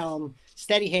at the helm,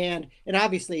 steady hand, and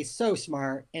obviously so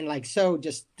smart and like so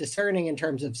just discerning in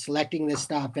terms of selecting this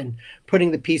stuff and putting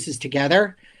the pieces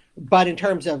together. But in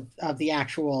terms of the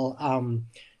actual,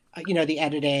 the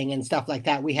editing and stuff like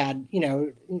that, we had,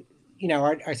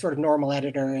 our sort of normal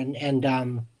editor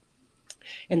and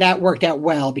that worked out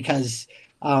well because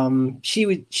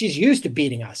she's used to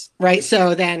beating us, right?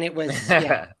 So then it was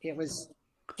it was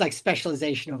like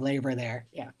specialization of labor there.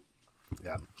 Yeah.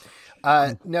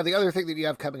 Now the other thing that you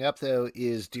have coming up though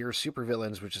is Dear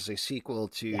Supervillains, which is a sequel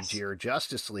to Dear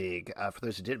Justice League. For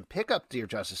those who didn't pick up Dear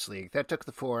Justice League, that took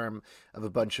the form of a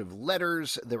bunch of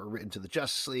letters that were written to the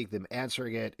Justice League, them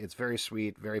answering it. It's very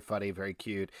sweet, very funny, very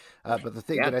cute. But the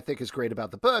thing that I think is great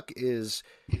about the book is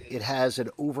it has an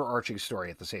overarching story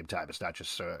at the same time. It's not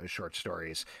just short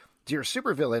stories. Dear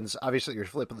Supervillains, obviously you're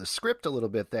flipping the script a little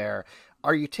bit there.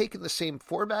 Are you taking the same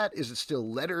format? Is it still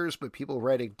letters, but people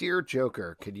writing, Dear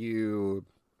Joker, could you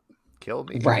kill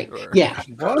me? Right. Or... Yeah.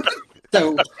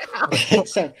 So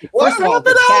first of all,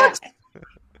 the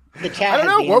chat. I don't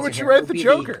know. What would you write for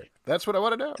Joker? That's what I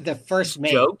want to know. The first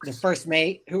mate. Jokes? The first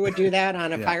mate who would do that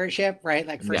on a pirate ship, right?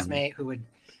 Like first mate who would,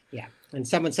 And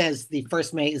someone says the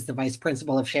first mate is the vice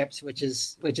principal of ships, which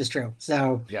is true.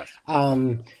 So yes.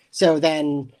 So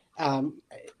then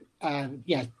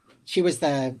she was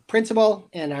the principal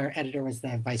and our editor was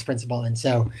the vice principal. And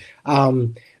so,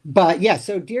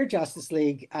 so Dear Justice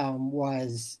League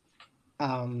was,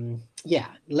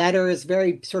 letters,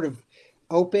 very sort of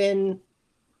open,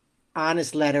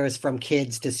 honest letters from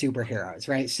kids to superheroes,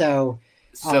 right? So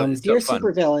Dear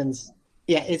Supervillains,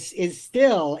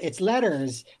 it's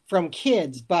letters from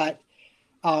kids, but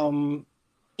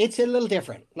it's a little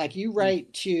different. Like you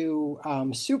write to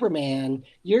Superman,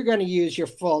 you're going to use your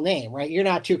full name, right? You're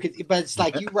not but it's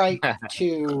like you write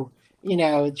to,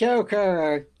 Joker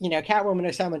or, Catwoman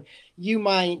or someone, you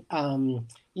might,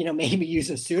 maybe use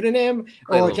a pseudonym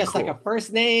or just like a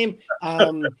first name.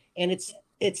 And it's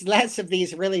less of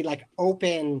these really like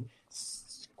open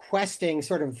questing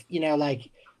sort of,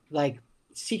 like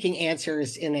seeking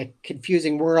answers in a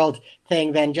confusing world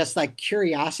thing than just like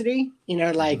curiosity,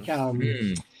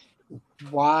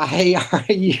 why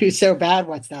are you so bad?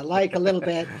 What's that like? A little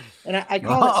bit. And I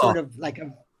call it sort of like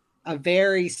a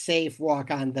very safe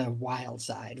walk on the wild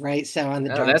side, right? So on the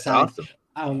dark side.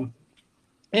 Awesome.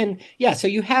 So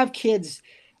you have kids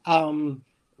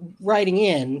writing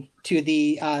in to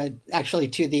the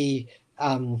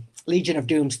Legion of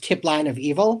Doom's tip line of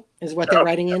evil is what they're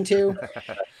writing into.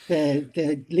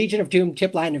 The Legion of Doom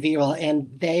tip line of evil, and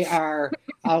they are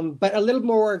but a little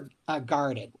more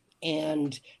guarded.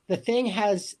 And the thing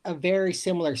has a very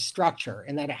similar structure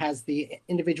in that it has the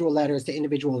individual letters to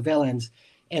individual villains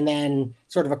and then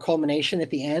sort of a culmination at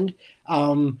the end,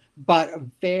 but a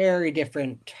very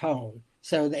different tone.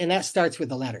 So, and that starts with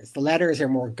the letters. The letters are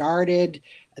more guarded.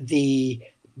 The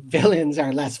villains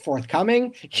are less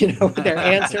forthcoming, with their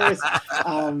answers.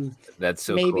 That's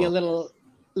so maybe cool. a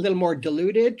little more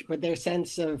diluted with their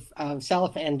sense of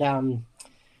self. And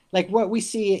like what we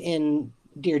see in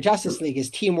Dear Justice League is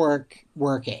teamwork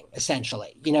working,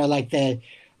 essentially. Like the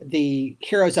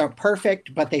heroes aren't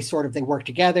perfect, but they work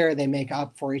together. They make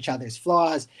up for each other's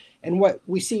flaws. And what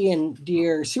we see in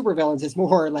Dear Supervillains is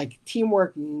more like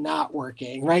teamwork not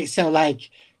working, right? So like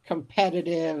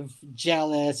competitive,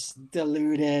 jealous,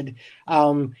 deluded.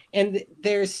 And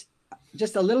there's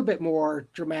just a little bit more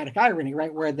dramatic irony,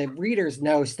 right? Where the readers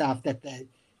know stuff that the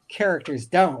characters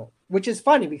don't, which is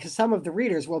funny because some of the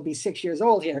readers will be 6 years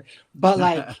old here, but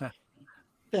like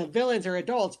the villains are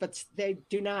adults, but they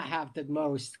do not have the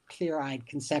most clear-eyed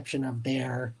conception of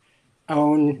their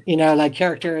own, like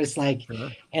characters, like,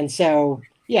 and so,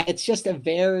 it's just a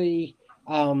very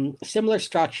similar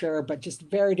structure, but just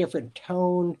very different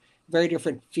tone, very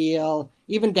different feel,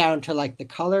 even down to like the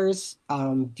colors.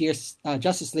 Dear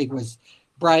Justice League was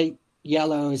bright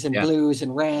yellows and blues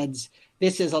and reds.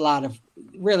 This is a lot of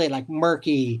really like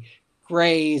murky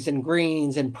grays and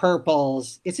greens and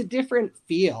purples. It's a different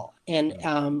feel, and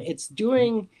it's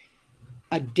doing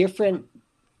a different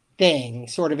thing,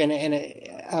 sort of in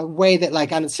a way that,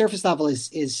 like, on the surface level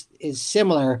is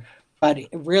similar, but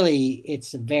really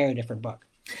it's a very different book.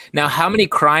 Now, how many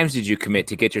crimes did you commit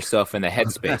to get yourself in the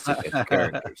headspace of the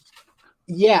characters?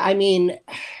 Yeah, I mean,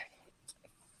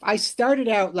 I started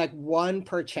out like one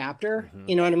per chapter.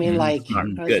 You know what I mean? Like Smart.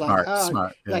 I was Good. like,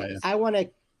 Smart. Yeah, I want to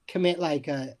commit like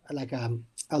a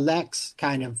Lex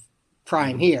kind of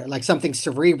crime here, like something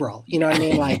cerebral. You know what I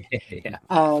mean? Like,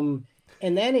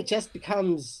 and then it just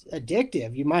becomes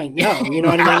addictive. You might know. You know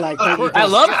what I mean? Like, I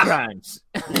love crimes.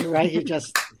 Right?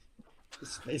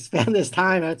 You spend this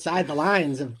time outside the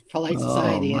lines of polite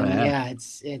society, and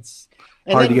it's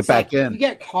hard to get back in. You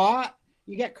get caught.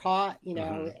 You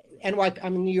know,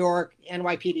 I'm in New York.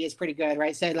 NYPD is pretty good,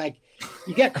 right? So like,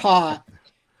 you get caught,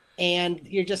 and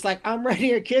you're just like, I'm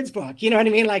writing a kid's book. You know what I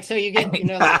mean? Like, so you get,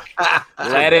 like,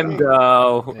 let him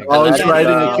go. Always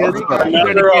writing a kid's book.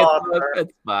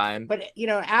 It's fine. But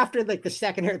after like the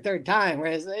second or third time,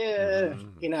 whereas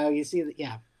you see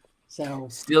that, So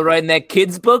still writing that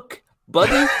kid's book,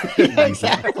 buddy?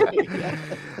 Exactly.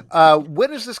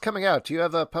 When is this coming out? Do you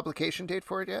have a publication date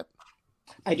for it yet?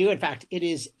 I do. In fact, it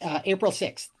is April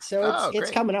 6th. So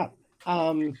it's coming up.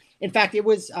 In fact, it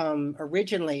was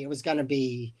originally it was going to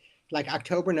be like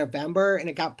October, November, and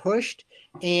it got pushed.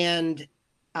 And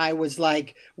I was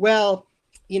like, well,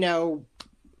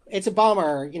 it's a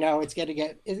bummer. It's going to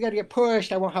get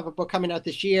pushed. I won't have a book coming out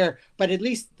this year, but at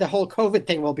least the whole COVID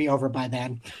thing will be over by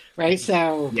then, right?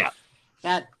 So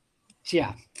that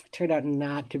turned out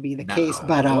not to be the case.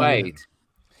 But right.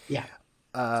 Yeah.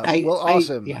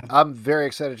 Awesome. I'm very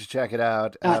excited to check it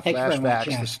out.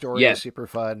 Flashbacks, the story is super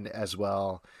fun as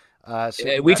well.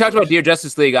 We talked about Dear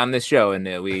Justice League on this show, and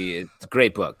it's a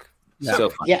great book. So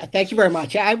fun. Yeah, thank you very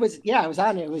much. I was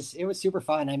on it. It was super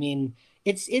fun. I mean,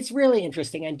 it's really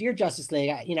interesting. And Dear Justice League,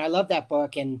 I love that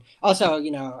book. And also,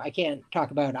 I can't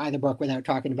talk about either book without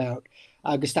talking about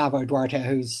Gustavo Duarte,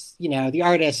 who's the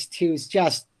artist, who's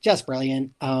just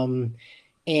brilliant.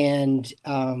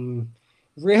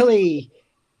 Really,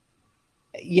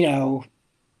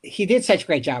 he did such a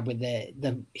great job with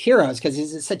the heroes because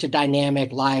it's such a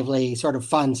dynamic, lively, sort of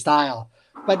fun style.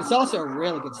 But it's also a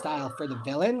really good style for the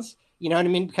villains. You know what I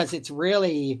mean? Because it's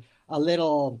really a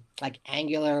little like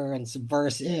angular and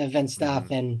subversive and stuff.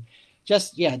 And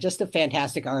just a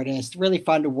fantastic artist. Really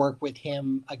fun to work with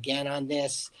him again on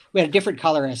this. We had a different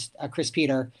colorist, Chris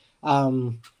Peter,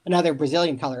 another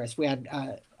Brazilian colorist. We had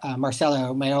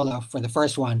Marcelo Maiolo for the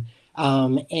first one.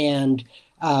 And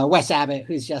Wes Abbott,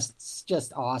 who's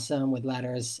just awesome with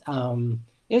letters.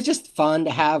 It was just fun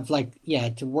to have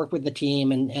to work with the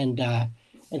team and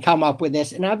come up with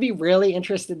this. And I'd be really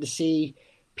interested to see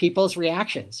people's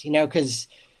reactions, because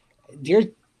Dear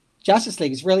Justice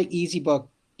League is a really easy book,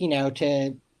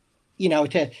 to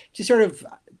sort of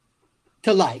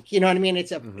to like, you know what I mean?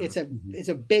 It's a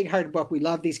big hard book. We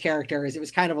love these characters. It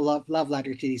was kind of a love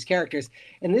letter to these characters.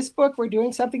 In this book, we're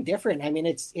doing something different. I mean,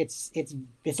 it's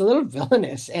a little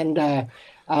villainous, and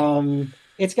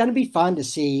it's going to be fun to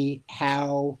see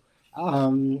how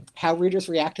readers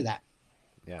react to that.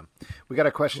 Yeah. We got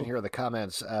a question here in the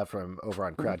comments from over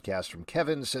on Crowdcast from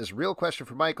Kevin. Says, real question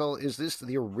for Michael. Is this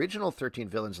the original 13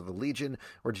 villains of the Legion,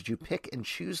 or did you pick and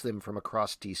choose them from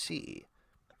across DC?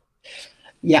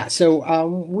 Yeah, so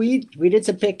we did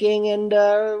some picking and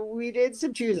we did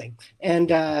some choosing, and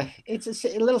it's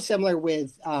a little similar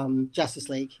with Justice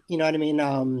League. You know what I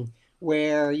mean?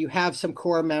 Where you have some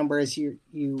core members,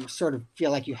 you sort of feel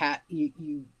like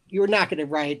you're not going to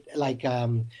write like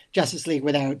Justice League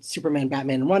without Superman,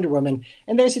 Batman, and Wonder Woman,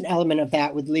 and there's an element of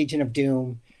that with Legion of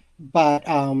Doom, but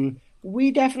we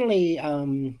definitely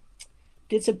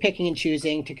did some picking and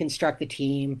choosing to construct the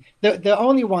team. The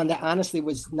only one that honestly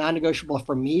was non-negotiable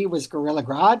for me was Gorilla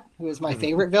Grodd, who is my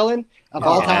favorite villain of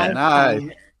all time. Nice.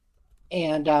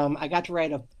 I got to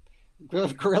write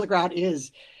Gorilla Grodd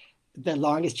is the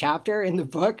longest chapter in the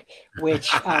book,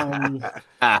 which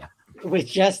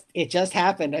it just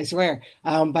happened, I swear.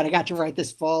 But I got to write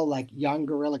this full like young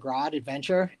Gorilla Grodd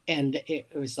adventure, and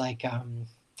it was like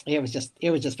it was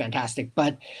just fantastic.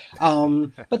 But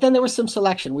then there was some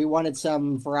selection. We wanted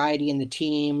some variety in the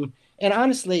team, and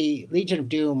honestly, Legion of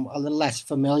Doom a little less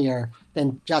familiar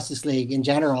than Justice League in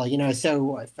general.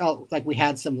 So I felt like we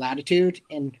had some latitude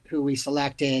in who we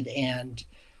selected, and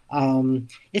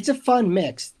it's a fun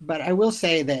mix. But I will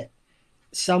say that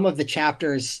some of the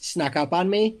chapters snuck up on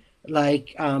me.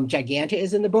 Like Giganta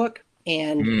is in the book,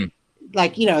 and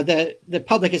the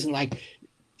public isn't like,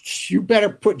 you better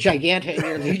put Giganta in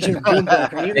your Legion of Doom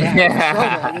book, or you're gonna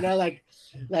have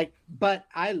trouble, but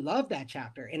I love that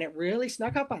chapter, and it really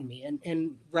snuck up on me.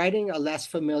 And writing a less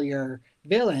familiar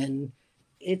villain,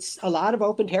 it's a lot of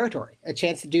open territory, a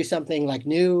chance to do something like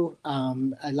new,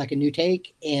 like a new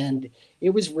take, and it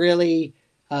was really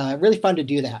fun to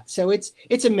do that. So it's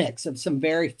a mix of some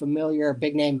very familiar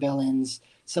big name villains,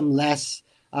 some less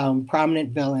prominent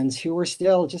villains who were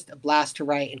still just a blast to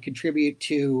write and contribute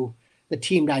to the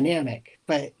team dynamic.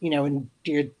 But, in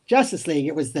Dear Justice League,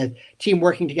 it was the team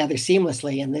working together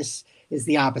seamlessly. And this is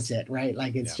the opposite, right?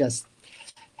 Like it's just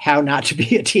how not to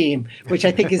be a team, which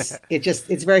I think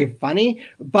it's very funny,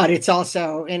 but it's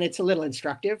also, and it's a little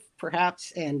instructive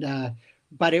perhaps. And,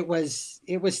 but it was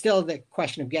still the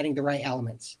question of getting the right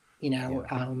elements,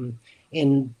 in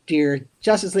Dear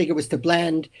Justice League, it was to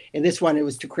blend. In this one, it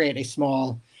was to create a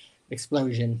small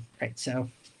explosion, right? So,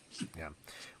 yeah.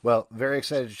 Well, very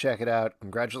excited to check it out.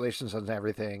 Congratulations on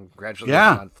everything.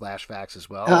 Congratulations on Flash Facts as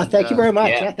well. Thank you very much.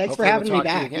 Yeah, thanks for having me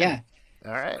back. Yeah.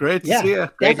 All right. Great to see you.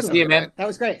 Great to see you, man. That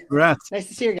was great. Congrats. Nice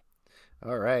to see you again.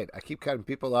 All right. I keep cutting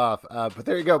people off. But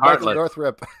there you go. Michael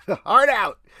Northrop. Hard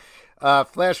out.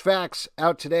 Flash Facts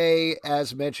out today,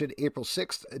 as mentioned, April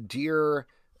 6th. Dear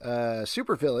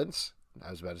Supervillains.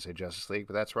 I was about to say Justice League,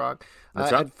 but that's wrong.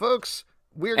 And folks,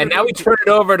 now we turn it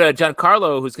over to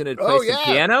Giancarlo, who's going to play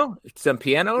some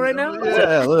piano right now.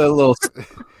 Yeah, a little.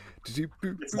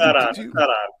 It's not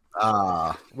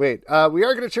on. Wait, we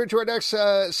are going to turn to our next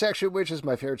section, which is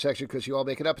my favorite section because you all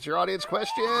make it up. It's your audience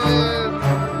question.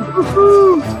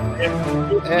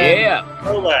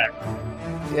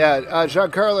 Yeah,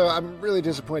 Giancarlo, I'm really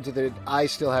disappointed that I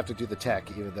still have to do the tech,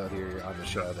 even though you're on the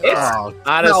show.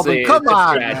 Honestly, come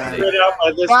on, man.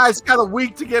 Guy's got a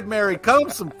week to get married. Cut him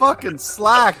some fucking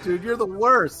slack, dude. You're the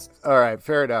worst. All right,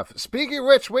 fair enough. Speaking of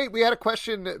which, wait, we had a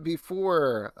question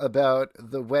before about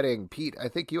the wedding. Pete, I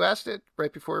think you asked it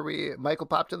right before Michael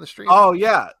popped in the stream. Oh,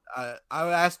 yeah. I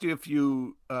asked you if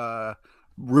you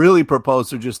really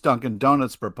proposed or just Dunkin'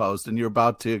 Donuts proposed, and you're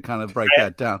about to kind of break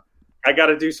that down. I got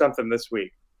to do something this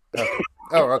week.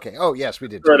 Okay. Oh, yes, we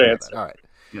did. Short answer. All right.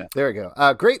 Yeah. There we go.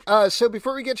 Great. So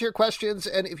before we get to your questions,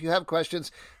 and if you have questions,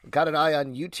 got an eye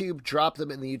on YouTube, drop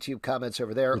them in the YouTube comments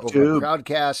over there. Over on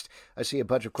Crowdcast, I see a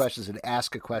bunch of questions and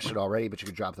ask a question already, but you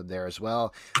can drop them there as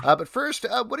well. But first,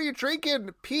 what are you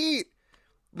drinking, Pete?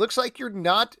 Looks like you're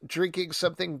not drinking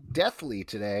something deathly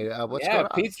today. What's going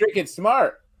on? Pete's drinking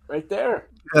Smart right there.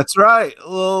 That's right. A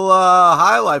little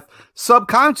High Life.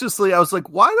 Subconsciously, I was like,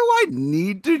 why do I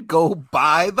need to go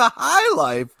buy the High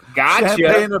Life? Gotcha.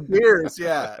 Champagne of beers,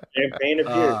 yeah. Champagne of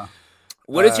beers.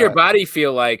 What does your body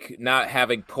feel like not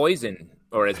having poison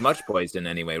or as much poison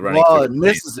anyway? Running well, it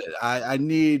misses it. I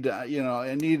need, I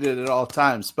need it at all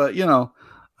times. But that's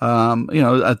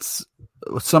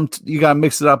you gotta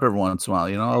mix it up every once in a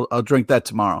while. I'll drink that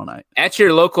tomorrow night. At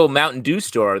your local Mountain Dew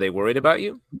store, are they worried about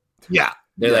you? Yeah.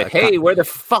 They're like, hey, where the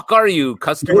fuck are you,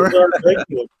 customer?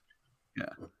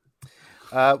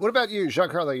 Yeah. What about you,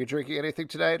 Giancarlo? Are you drinking anything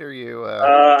tonight? Or are you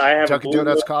I have Dunkin'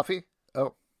 Donuts coffee?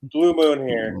 Oh, Blue Moon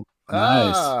here.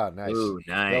 Nice. Ooh,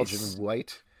 nice. Belgian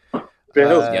white.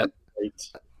 White.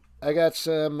 I got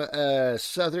some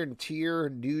Southern Tier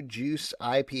New Juice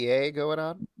IPA going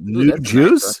on. New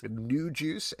Juice? New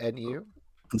Juice, NU.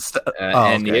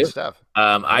 NU. Stuff.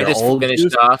 I just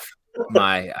finished off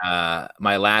my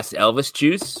last Elvis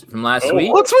juice from last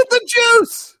week. What's with the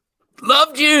juice?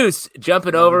 Love juice.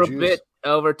 Jumping over a bit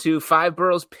over to Five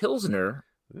Boroughs Pilsner,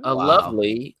 a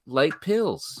lovely light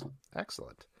pills.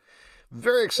 Excellent.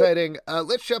 Very exciting.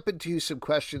 Let's jump into some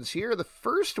questions here. The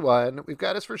first one we've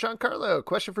got is for Giancarlo.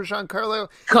 Question for Giancarlo.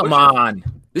 Come on.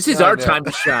 This is our time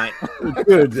to shine.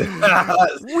 Good.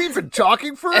 We've been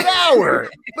talking for an hour.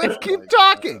 Let's keep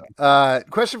talking.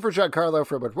 Question for Giancarlo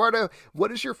from Eduardo.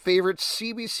 What is your favorite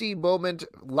CBC Moment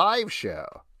live show?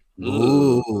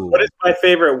 Ooh. What is my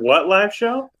favorite live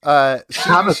show?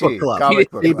 Comic Book Club. Comic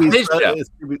Book Club.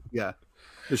 Yeah.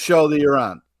 The show that you're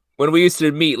on. When we used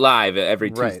to meet live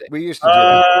every Tuesday. Right. We used to do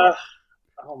that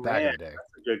back in the day.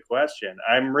 That's a good question.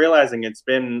 I'm realizing it's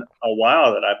been a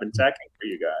while that I've been teching for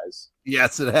you guys.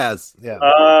 Yes, it has. Yeah.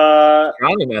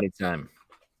 Long amount of time.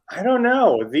 I don't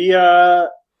know. The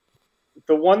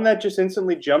one that just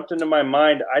instantly jumped into my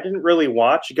mind, I didn't really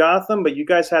watch Gotham, but you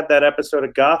guys had that episode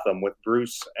of Gotham with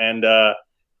Bruce and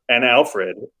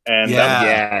Alfred. And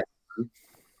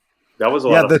that was a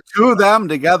lot of the two of them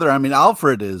together. I mean,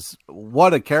 Alfred is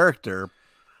what a character.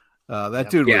 That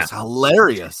dude was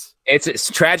hilarious. It's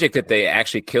tragic that they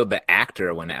actually killed the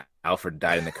actor when Alfred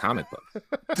died in the comic book.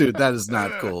 Dude, that is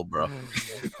not cool, bro.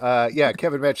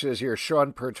 Kevin mentioned here,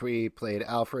 Sean Pertwee played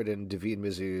Alfred and Davine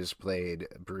Mazouz played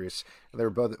Bruce. They were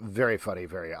both very funny,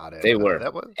 very odd. They were.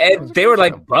 They were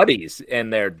like buddies,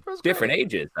 and they're different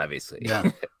ages, obviously. Yeah.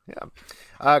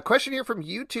 Question here from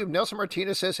YouTube. Nelson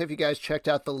Martinez says, have you guys checked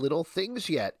out The Little Things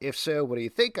yet? If so, what do you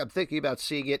think? I'm thinking about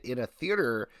seeing it in a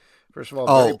theater. First of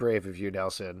all, very brave of you,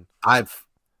 Nelson. I've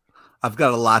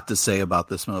got a lot to say about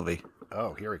this movie.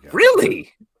 Oh, here we go.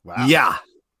 Really? Wow. Yeah.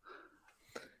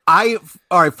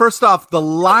 All right, first off, the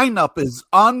lineup is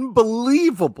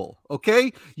unbelievable.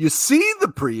 Okay. You see the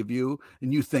preview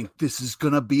and you think this is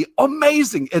going to be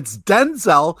amazing. It's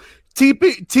Denzel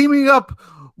teaming up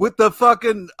with the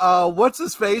fucking, what's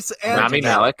his face? Rami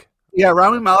Malek. Yeah,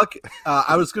 Rami Malek.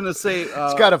 I was going to say.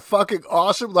 It's got a fucking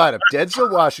awesome lineup.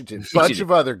 Denzel Washington, bunch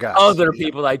of other guys. Other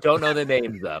people I don't know the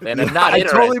names of. And I'm not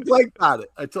interested. I totally blanked on it.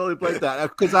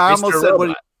 Because I almost said,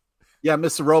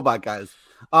 Mr. Robot, guys.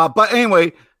 But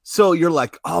anyway, so you're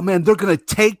like, oh, man, they're going to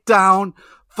take down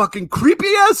fucking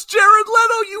creepy-ass Jared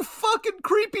Leto, you fucking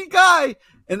creepy guy.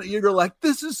 And you're like,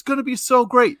 this is going to be so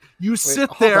great. You sit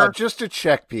there. On, just to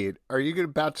check, Pete, are you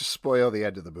about to spoil the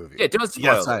end of the movie? Yeah, don't spoil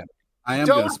yes, it. I am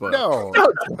going to spoil. No,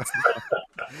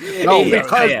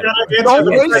 because don't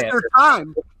waste your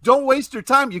time. Don't waste your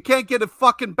time. You can't get it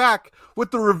fucking back.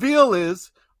 What the reveal is,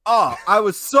 I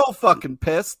was so fucking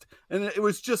pissed, and it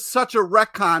was just such a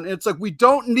retcon. It's like, we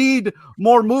don't need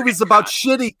more movies about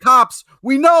shitty cops.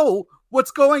 We know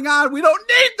what's going on. We don't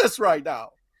need this right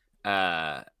now.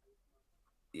 I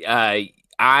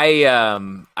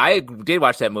did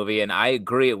watch that movie, and I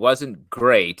agree it wasn't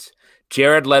great.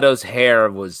 Jared Leto's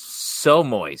hair was so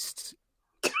moist,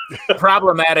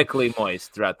 problematically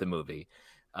moist throughout the movie.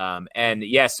 And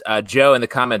yes, Joe in the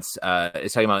comments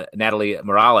is talking about Natalie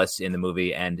Morales in the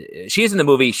movie, and she's in the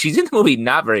movie. She's in the movie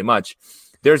not very much.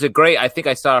 There's a great, I think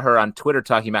I saw her on Twitter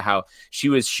talking about how she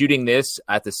was shooting this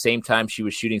at the same time she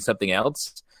was shooting something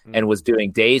else and was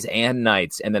doing days and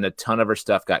nights, and then a ton of her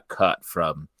stuff got cut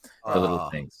from the little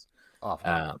things.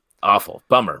 Awful.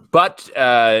 Bummer. But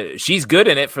she's good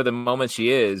in it for the moment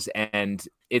she is, and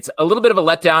it's a little bit of a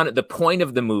letdown. The point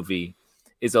of the movie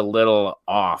is a little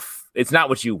off. It's not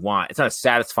what you want. It's not a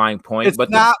satisfying point. It's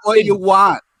not what you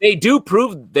want. They do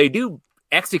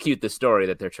execute the story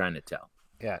that they're trying to tell.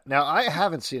 Yeah. Now, I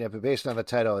haven't seen it, but based on the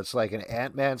title, it's like an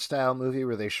Ant-Man style movie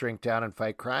where they shrink down and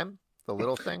fight crime. The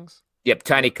little things. Yep.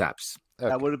 Tiny cops. Okay.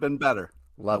 That would have been better.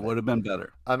 That would have been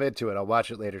better. I'm into it. I'll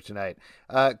watch it later tonight.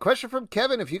 Question from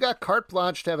Kevin. If you got carte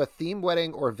blanche to have a theme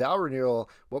wedding or vow renewal,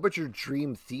 what would your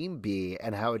dream theme be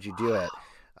and how would you do it?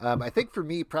 I think for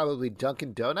me, probably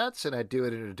Dunkin' Donuts, and I'd do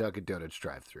it in a Dunkin' Donuts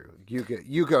drive-thru.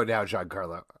 You go now,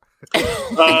 Giancarlo.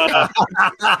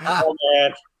 Oh,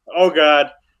 man. Oh,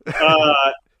 God.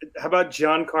 How about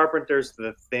John Carpenter's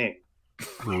The Thing?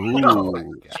 Ooh,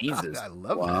 oh, Jesus. I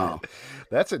love that.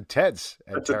 That's intense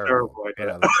and That's terrible. a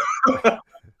terrible idea.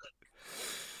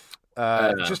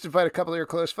 Just invite a couple of your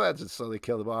close friends and slowly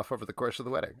kill them off over the course of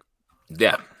the wedding.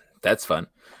 Yeah, that's fun.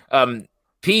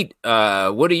 Pete,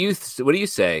 what do you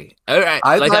say?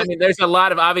 I mean, there's a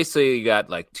lot of, obviously you got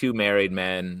like two married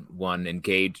men, one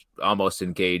almost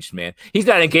engaged man. He's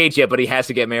not engaged yet, but he has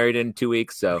to get married in 2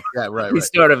 weeks. So yeah, right.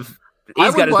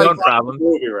 He's got his own problem.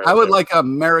 I would like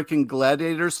American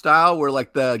Gladiator style, where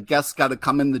like the guests got to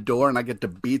come in the door and I get to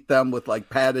beat them with like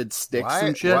padded sticks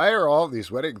and shit. Why are all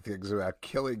these wedding things about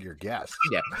killing your guests?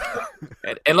 Yeah,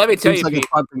 and let me tell you, like Pete, a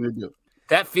fun thing to do.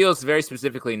 That feels very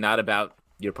specifically not about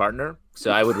your partner,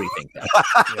 so I would rethink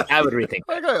that. I would rethink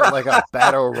that. Like a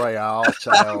battle royale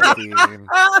style theme.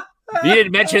 You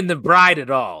didn't mention the bride at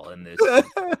all in this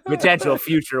potential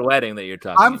future wedding that you're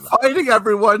talking about. I'm fighting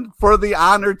everyone for the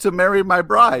honor to marry my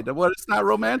bride. What is not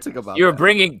romantic about You're that?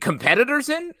 bringing competitors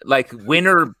in? Like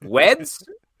winner weds?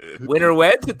 Winner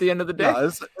weds at the end of the day? No,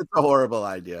 it's a horrible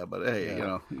idea, but hey,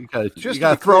 you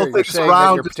gotta throw things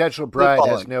around. Your potential bride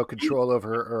has no control over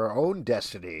her own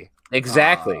destiny.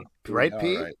 Exactly. Right,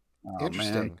 Pete? Right. Oh,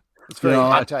 interesting. Man. It's very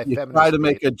anti-feminist. You try to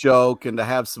make a joke and to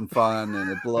have some fun, and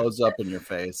it blows up in your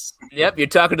face. Yep, you're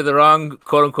talking to the wrong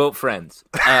quote-unquote friends.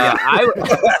 Thank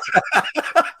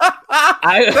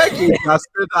you,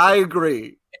 Justin. I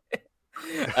agree.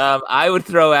 I would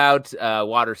throw out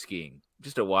water skiing.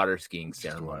 Just a water skiing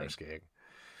ceremony. Water skiing.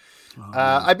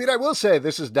 I mean, I will say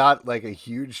this is not like a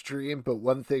huge dream, but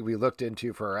one thing we looked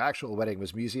into for our actual wedding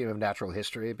was Museum of Natural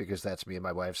History, because that's me and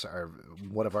my wife's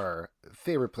one of our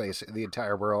favorite place in the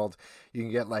entire world. You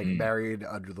can get like married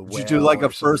under the whale. Did you do like a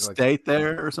first date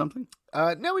there or something?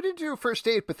 No, we didn't do a first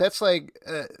date, but that's like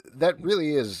that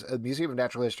really is a Museum of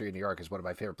Natural History in New York is one of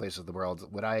my favorite places in the world.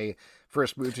 When I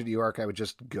first moved to New York, I would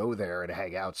just go there and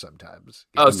hang out sometimes.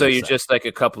 So you're just like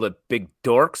a couple of big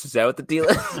dorks? Is that what the deal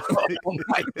is? Oh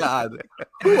my God.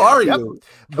 Who are you?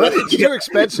 But it's too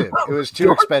expensive. It was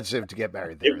too expensive to get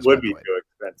married there. It would be too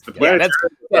expensive. Yeah,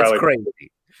 that's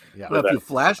crazy. Yeah. Well, if you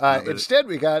flash instead,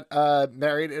 we got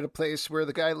married at a place where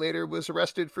the guy later was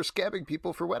arrested for scamming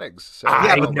people for weddings. So,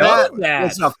 I know that. It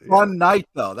was a fun night,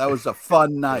 though. That was a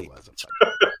fun night.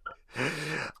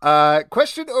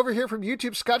 Question over here from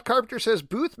YouTube. Scott Carpenter says,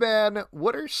 Boothman,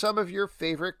 what are some of your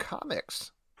favorite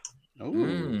comics?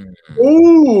 Ooh.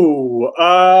 Ooh.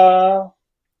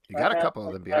 You got a couple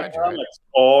of them behind you, right?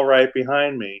 All right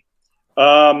behind me.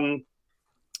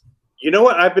 You know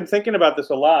what? I've been thinking about this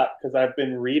a lot because I've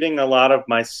been reading a lot of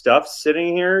my stuff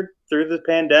sitting here through the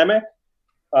pandemic.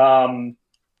 And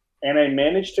I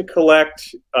managed to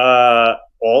collect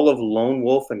all of Lone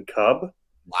Wolf and Cub.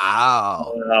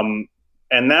 Wow.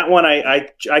 And that one, I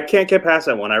can't get past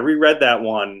that one. I reread that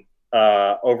one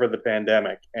over the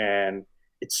pandemic, and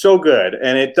it's so good.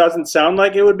 And it doesn't sound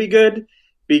like it would be good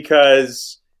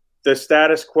because the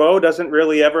status quo doesn't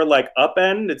really ever like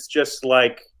upend. It's just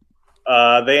like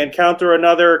they encounter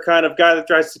another kind of guy that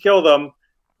tries to kill them,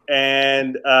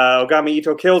 and Ogami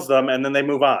Ito kills them, and then they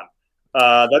move on.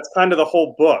 That's kind of the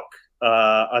whole book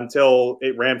until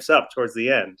it ramps up towards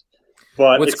the end.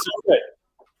 But it's so good.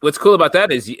 What's cool about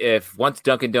that is if once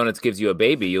Dunkin' Donuts gives you a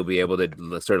baby, you'll be able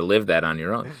to sort of live that on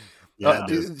your own. Yeah,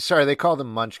 sorry, they call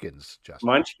them Munchkins, Justin.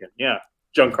 Munchkin, yeah.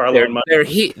 Giancarlo and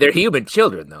Munchkin. They're human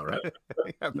children, though, right?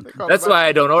 Yeah, that's why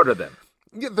I don't order them.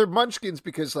 Yeah, they're Munchkins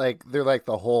because they're like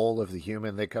the whole of the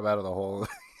human. They come out of the whole.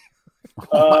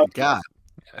 Oh my God,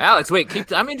 Alex,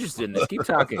 wait, I'm interested in this. Keep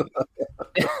talking.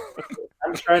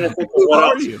 I'm trying to think of who what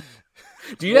are else. you?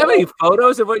 Do you have any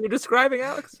photos of what you're describing,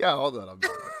 Alex? Yeah, hold on.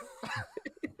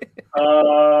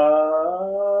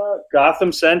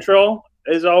 Gotham Central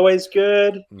is always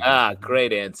good.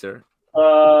 Great answer.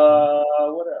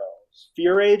 What else?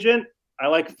 Fear Agent. I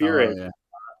like Fear Agent.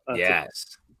 Yeah.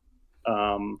 Yes.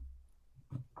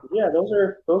 Yeah, those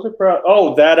are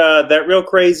that real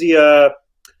crazy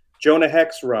Jonah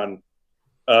Hex run.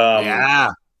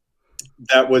 Yeah.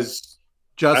 That was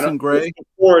Justin Gray.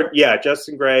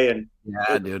 Justin Gray and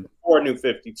dude. Before New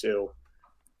 52.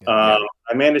 I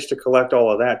managed to collect all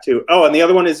of that too. Oh, and the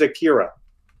other one is Akira.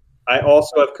 I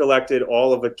also have collected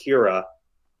all of Akira.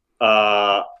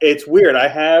 It's weird.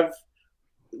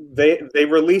 They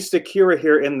released Akira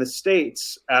here in the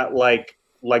States at like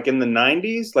in the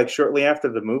 90s, like shortly after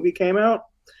the movie came out.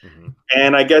 Mm-hmm.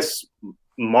 And I guess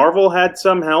Marvel had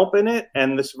some help in it.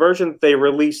 And this version that they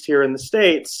released here in the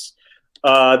States,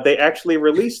 they actually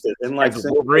released it in like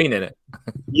Wolverine in it.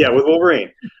 Yeah, with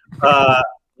Wolverine.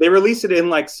 They released it in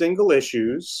like single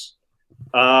issues,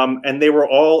 and they were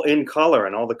all in color,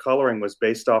 and all the coloring was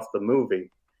based off the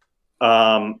movie.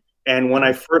 And when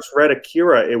I first read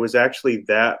Akira, it was actually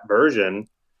that version,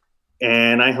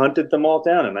 and I hunted them all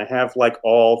down, and I have like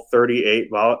all 38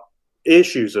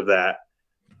 issues of that.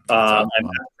 And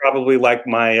that's probably like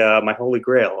my holy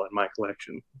grail in my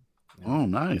collection. Oh,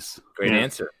 nice. Great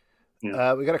answer.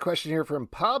 Yeah. We got a question here from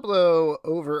Pablo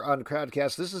over on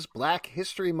Crowdcast. This is Black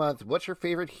History Month. What's your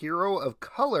favorite hero of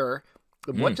color?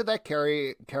 And what did that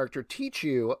character teach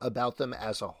you about them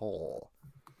as a whole?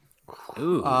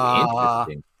 Ooh,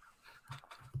 interesting.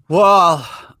 Well,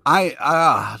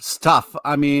 it's tough.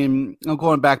 I mean, I'm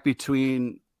going back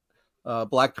between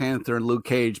Black Panther and Luke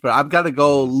Cage, but I've got to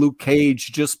go Luke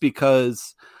Cage just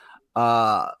because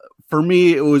for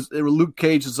me, Luke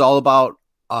Cage is all about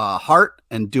heart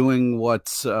and doing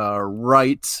what's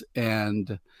right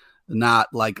and not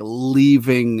like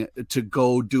leaving to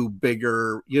go do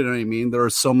bigger. You know what I mean? There are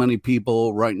so many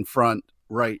people right in front,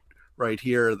 right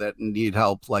here that need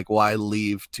help. Like, why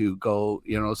leave to go?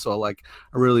 You know, so like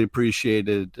I really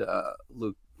appreciated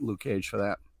Luke Cage for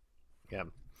that. Yeah.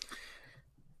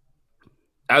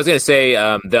 I was going to say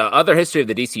the other history of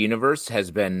the DC universe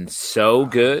has been so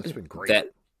good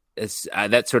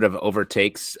that sort of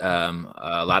overtakes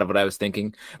a lot of what I was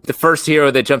thinking. The first hero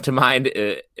that jumped to mind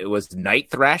it was Night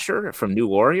Thrasher from New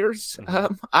Warriors.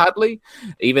 Oddly,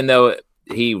 even though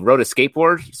he rode a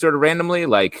skateboard sort of randomly,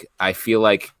 like I feel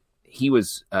like he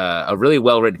was a really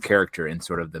well-written character in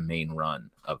sort of the main run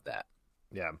of that.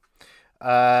 Yeah.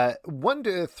 One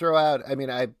to throw out. I mean,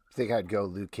 I think I'd go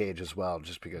Luke Cage as well,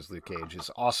 just because Luke Cage is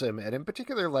awesome, and in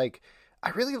particular, like. I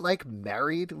really like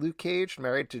married Luke Cage,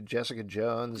 married to Jessica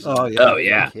Jones. Oh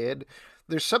yeah. Kid.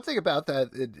 There's something about that.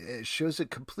 It shows a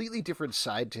completely different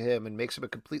side to him and makes him a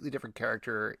completely different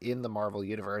character in the Marvel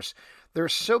universe. There are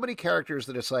so many characters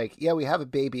that it's like, yeah, we have a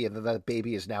baby and then that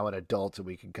baby is now an adult and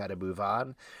we can kind of move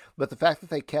on. But the fact that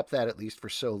they kept that at least for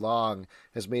so long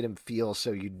has made him feel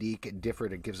so unique and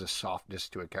different and gives a softness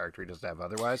to a character he doesn't have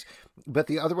otherwise. But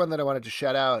the other one that I wanted to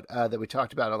shout out that we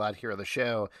talked about a lot here on the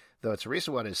show, though it's a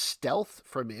recent one, is Stealth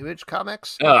from Image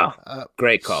Comics. Oh,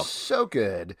 great call. So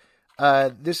good.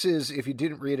 This is, if you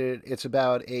didn't read it, it's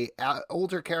about a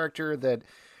older character that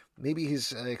maybe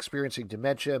he's experiencing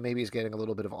dementia. Maybe he's getting a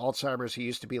little bit of Alzheimer's. He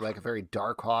used to be like a very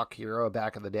Darkhawk hero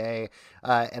back in the day.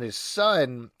 And his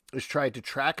son is trying to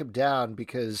track him down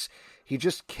because he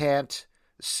just can't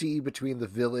see between the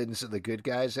villains and the good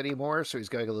guys anymore. So he's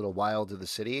going a little wild in the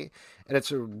city. And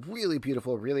it's a really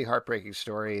beautiful, really heartbreaking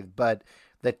story, but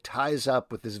that ties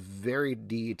up with this very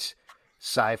neat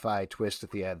sci-fi twist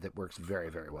at the end that works very,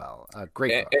 very well.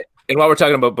 Great book. And while we're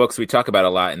talking about books, we talk about a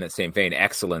lot in that same vein.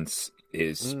 Excellence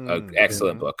is an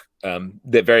excellent book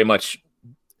that very much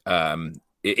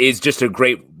is just a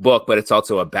great book, but it's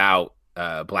also about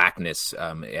blackness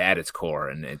at its core,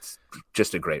 and it's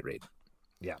just a great read.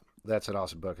 Yeah, that's an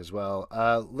awesome book as well.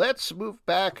 Let's move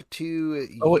back to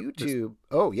YouTube.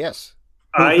 Yes.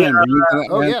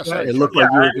 It looked like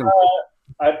you were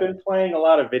I've been playing a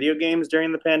lot of video games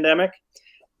during the pandemic,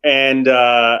 and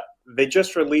they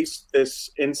just released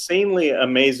this insanely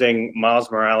amazing Miles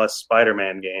Morales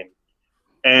Spider-Man game.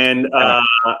 And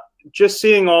just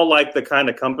seeing all like the kind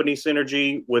of company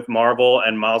synergy with Marvel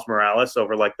and Miles Morales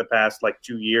over like the past like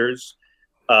 2 years,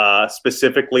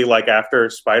 specifically like after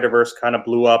Spider-Verse kind of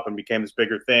blew up and became this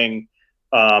bigger thing,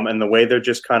 and the way they're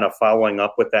just kind of following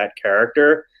up with that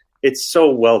character, it's so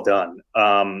well done.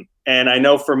 And I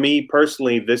know for me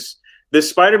personally, this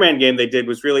Spider-Man game they did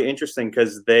was really interesting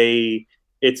because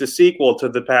it's a sequel to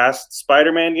the past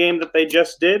Spider-Man game that they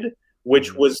just did,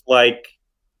 which was like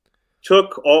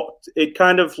it's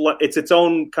its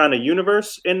own kind of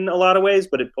universe in a lot of ways,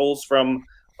 but it pulls from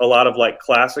a lot of like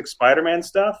classic Spider-Man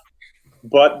stuff.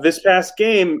 But this past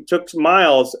game took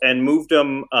Miles and moved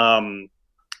him,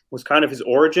 was kind of his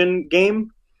origin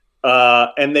game.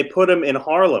 And they put him in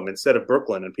Harlem instead of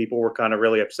Brooklyn, and people were kind of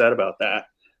really upset about that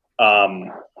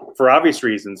for obvious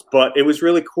reasons. But it was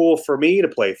really cool for me to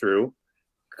play through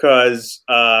because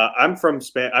I'm from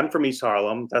East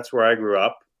Harlem. That's where I grew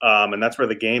up, and that's where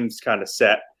the game's kind of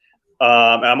set.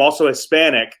 I'm also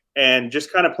Hispanic, and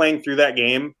just kind of playing through that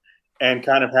game and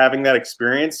kind of having that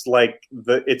experience,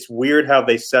 it's weird how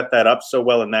they set that up so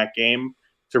well in that game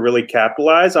to really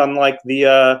capitalize on like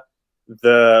the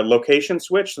location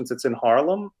switch since it's in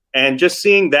Harlem, and just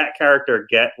seeing that character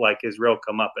get like his real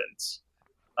comeuppance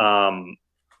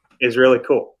is really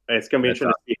cool. And it's going to be interesting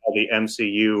to see how the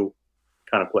MCU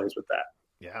kind of plays with that.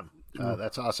 Yeah,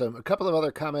 that's awesome. A couple of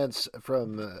other comments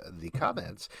from the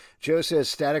comments. Joe says,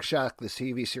 Static Shock, the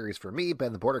TV series for me.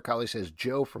 Ben the Border Collie says,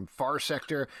 Joe from Far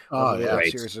Sector. That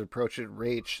series is approaching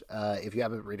Rach. If you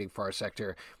haven't been reading Far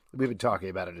Sector, we've been talking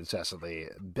about it incessantly.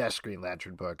 Best Green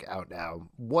Lantern book out now.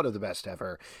 One of the best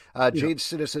ever. Jade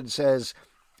Citizen says,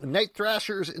 Night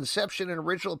Thrasher's Inception and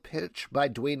original pitch by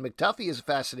Dwayne McDuffie is a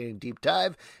fascinating deep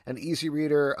dive. An easy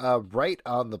reader, right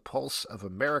on the pulse of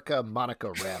America, Monica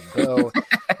Rambeau.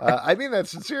 I mean that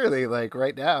sincerely, like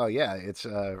right now. Yeah, it's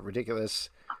ridiculous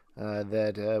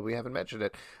that we haven't mentioned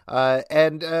it.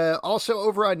 And also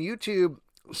over on YouTube,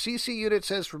 CC Unit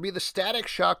says, for me, the Static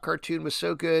Shock cartoon was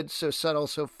so good, so subtle,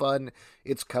 so fun.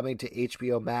 It's coming to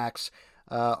HBO Max.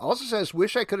 Also says,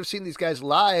 wish I could have seen these guys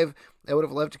live. I would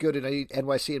have loved to go to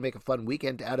NYC and make a fun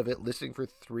weekend out of it. Listening for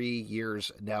 3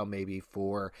 years, now maybe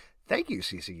 4. Thank you,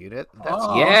 CC Unit. That's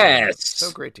awesome. Yes.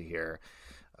 So great to hear.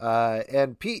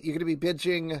 And Pete, you're going to be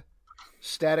binging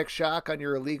Static Shock on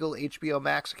your illegal HBO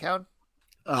Max account?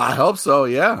 I hope so,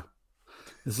 yeah.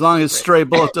 As long as Stray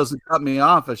Bullet doesn't cut me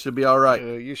off, I should be all right.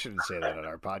 You shouldn't say that on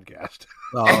our podcast.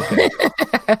 Oh,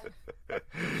 okay.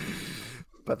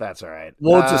 But that's all right.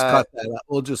 We'll just cut that out.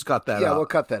 We'll just cut that out. Yeah, we'll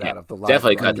cut that out of the live.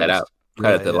 Definitely cut that out.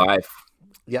 Cut it the live.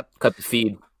 Yep. Cut the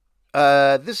feed.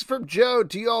 This is from Joe.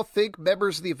 Do you all think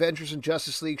members of the Avengers and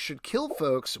Justice League should kill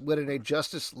folks when in a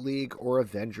Justice League or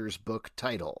Avengers book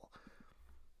title?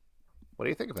 What do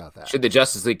you think about that? Should the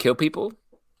Justice League kill people?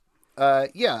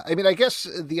 Yeah. I mean, I guess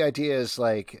the idea is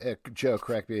like, Joe,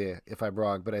 correct me if I'm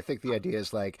wrong, but I think the idea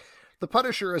is like, the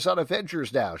Punisher is on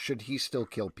Avengers now. Should he still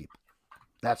kill people?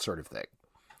 That sort of thing.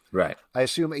 Right. I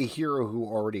assume a hero who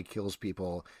already kills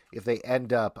people, if they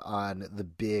end up on the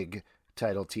big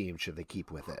title team, should they keep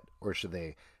with it or should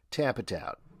they tamp it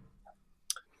down?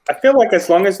 I feel like as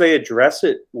long as they address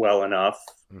it well enough,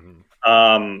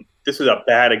 this is a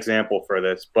bad example for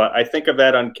this, but I think of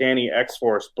that Uncanny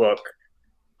X-Force book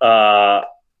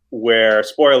where,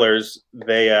 spoilers,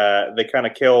 they kind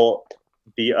of kill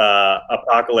the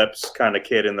Apocalypse kind of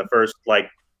kid in the first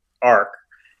arc.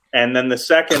 And then the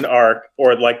second arc,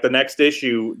 or the next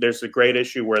issue, there's a great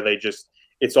issue where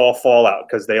it's all fallout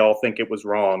because they all think it was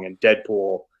wrong. And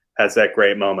Deadpool has that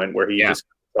great moment where he just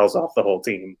tells off the whole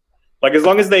team. As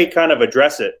long as they kind of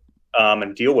address it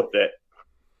and deal with it,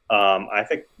 I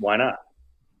think why not?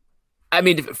 I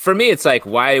mean, for me, it's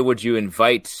why would you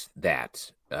invite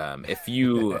that? If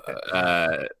you're,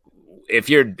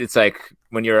 it's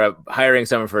when you're hiring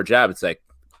someone for a job, it's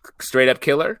straight up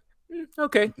killer.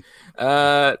 Okay.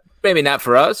 Maybe not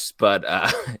for us, but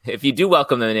if you do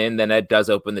welcome them in, then that does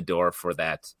open the door for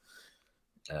that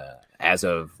as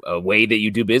a way that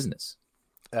you do business.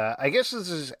 I guess this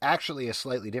is actually a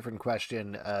slightly different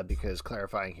question because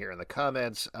clarifying here in the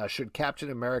comments, should Captain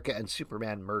America and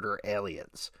Superman murder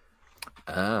aliens?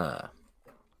 And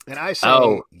I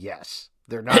say yes.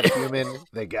 They're not human.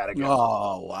 They gotta go.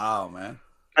 Oh, wow, man.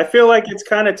 I feel like it's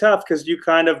kind of tough because you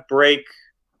kind of break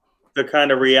the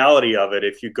kind of reality of it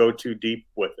if you go too deep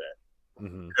with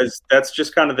it. Because that's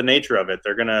just kind of the nature of it.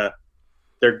 They're gonna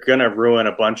ruin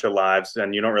a bunch of lives,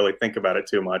 and you don't really think about it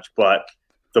too much. But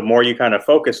the more you kind of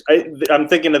focus, I'm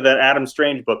thinking of the Adam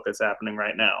Strange book that's happening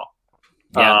right now.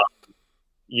 Yeah.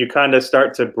 You kind of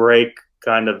start to break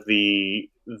kind of the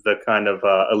kind of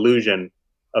illusion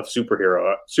of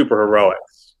superheroics.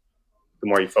 The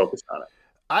more you focus on it.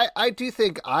 I do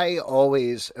think I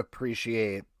always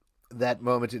appreciate that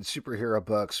moment in superhero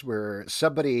books where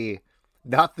somebody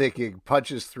not thinking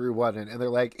punches through one and they're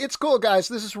like, it's cool, guys.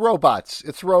 This is robots.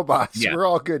 It's robots. Yeah. We're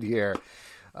all good here.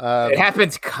 It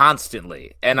happens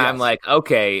constantly. And yes. I'm like,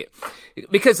 okay,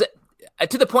 because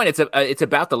to the point, it's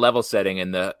about the level setting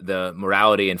and the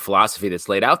morality and philosophy that's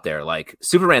laid out there. Like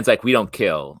Superman's like, we don't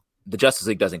kill. The Justice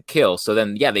League doesn't kill. So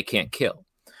then, yeah, they can't kill.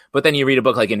 But then you read a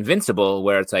book like Invincible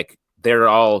where it's like, they're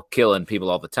all killing people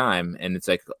all the time. And it's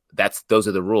like, those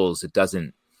are the rules. It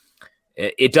doesn't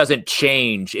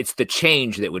change. It's the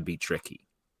change that would be tricky.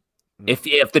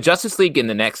 If the Justice League in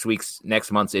the next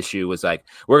month's issue was like,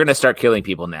 we're going to start killing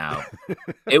people now,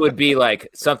 it would be like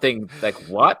something like,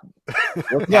 what?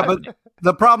 Yeah, but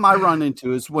the problem I run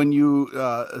into is when you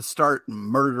start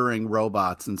murdering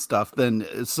robots and stuff, then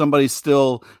somebody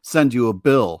still sends you a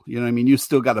bill. You know what I mean? You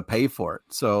still got to pay for it.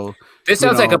 So this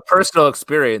sounds like a personal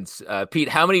experience. Pete,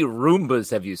 how many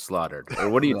Roombas have you slaughtered? Or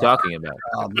what are you talking about?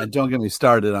 Oh, man, don't get me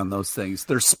started on those things.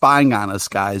 They're spying on us,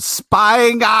 guys.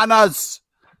 Spying on us.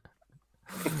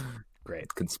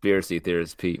 Great. Conspiracy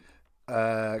theorist, Pete.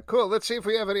 Cool. Let's see if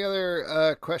we have any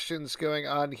other questions going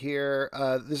on here.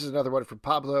 This is another one from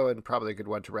Pablo and probably a good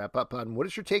one to wrap up on. What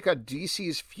is your take on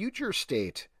DC's future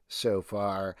state so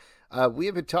far? We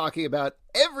have been talking about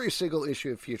every single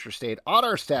issue of Future State on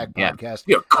our Stack podcast.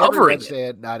 You're covering Wednesday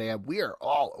at 9 a.m. We are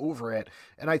all over it.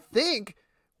 And I think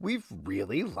we've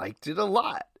really liked it a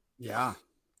lot. Yeah.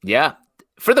 Yeah.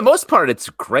 For the most part, it's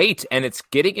great, and it's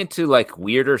getting into like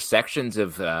weirder sections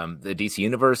of the DC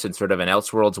universe in sort of an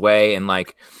Elseworlds way, and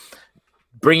like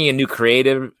bringing in new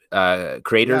creators.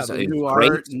 New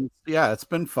art. Yeah, it's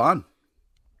been fun.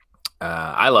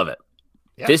 I love it.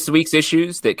 Yeah. This week's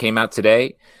issues that came out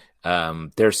today,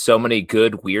 there's so many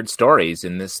good, weird stories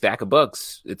in this stack of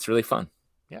books. It's really fun.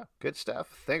 Yeah, good stuff.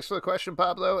 Thanks for the question,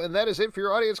 Pablo. And that is it for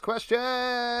your audience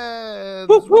questions.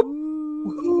 Whoop, whoop.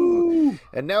 Woo.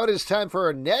 And now it is time for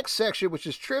our next section, which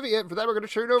is trivia. And for that, we're going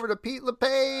to turn it over to Pete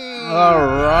LePage. All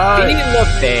right. Pete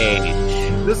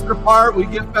LePage. This is the part we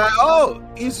get back. Oh,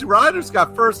 Easy Rider's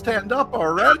got first hand up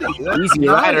already. That's Easy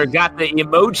Rider got the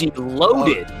emoji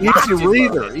loaded.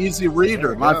 Easy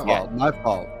Reader. My fault.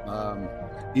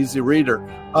 Easy Reader.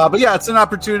 But yeah, it's an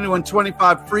opportunity to win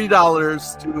 $25 free to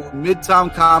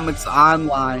Midtown Comics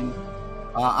online.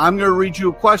 I'm going to read you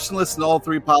a question, listen to all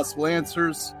three possible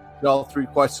answers. Get all three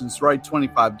questions right.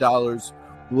 $25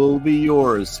 will be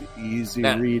yours, Easy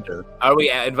Reader. Are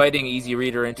we inviting Easy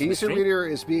Reader into the stream? Easy Reader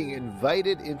is being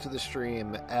invited into the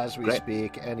stream as we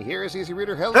speak. And here is Easy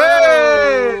Reader. Hello.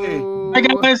 Hey! Hi,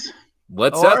 guys.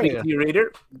 What's up, Easy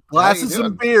Reader? Glasses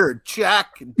and beard.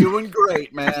 Check. Doing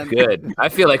great, man. Good. I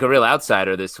feel like a real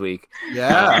outsider this week.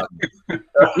 Yeah.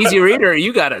 Easy Reader,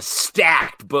 you got a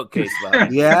stacked bookcase.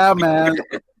 Yeah, man.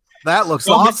 That looks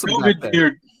awesome.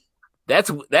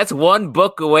 That's one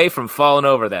book away from falling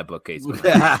over that bookcase.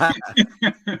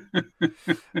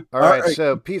 All right,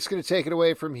 so Pete's going to take it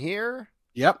away from here.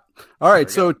 Yep. All right,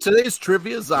 so today's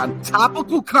trivia is on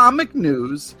topical comic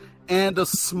news and a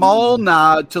small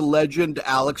nod to legend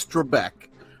Alex Trebek.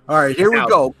 All right, here we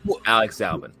go. Alex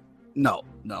Albin. No,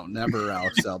 never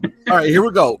Alex Albin. All right, here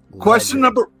we go. Question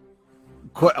number...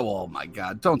 Oh, my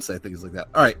God. Don't say things like that.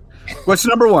 All right, question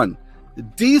number 1.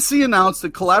 DC announced a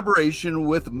collaboration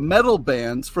with metal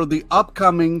bands for the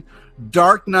upcoming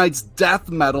Dark Knight's Death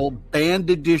Metal Band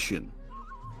Edition.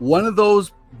 One of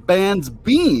those bands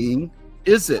being,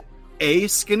 is it A,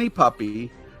 Skinny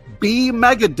Puppy, B,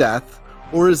 Megadeth,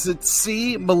 or is it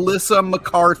C, Melissa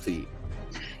McCarthy?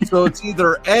 So it's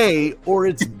either A or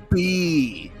it's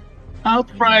B. I'll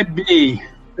try B.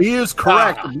 B is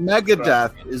correct.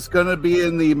 Megadeth is going to be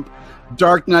in the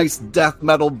Dark Knight's Death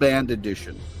Metal Band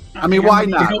Edition. I mean, why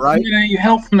not, right? You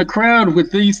help from the crowd with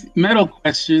these metal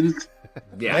questions.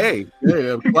 Yeah. Hey,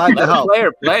 I'm glad to help. Let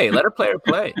her player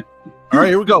play. All right,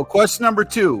 here we go. Question number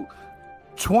 2.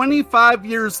 25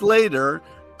 years later,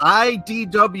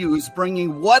 IDW is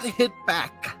bringing what hit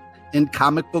back in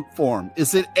comic book form?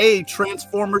 Is it A,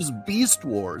 Transformers Beast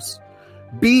Wars,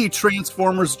 B,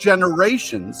 Transformers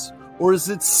Generations, or is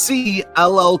it C,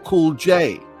 LL Cool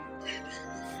J?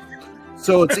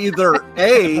 So it's either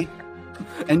A,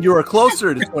 and you are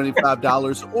closer to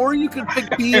 $25, or you could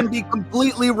pick B and be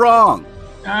completely wrong.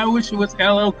 I wish it was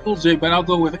LL Cool J, but I'll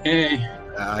go with A.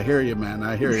 I hear you, man.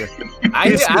 I hear you. He I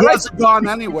hasn't gone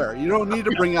anywhere. You don't need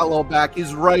to bring LL back.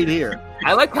 He's right here.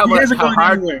 I like how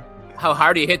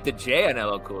hard you hit the J on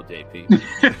LL Cool J, Pete.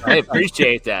 I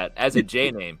appreciate that as a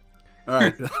J name. All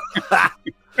right.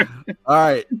 All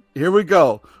right. Here we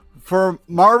go. For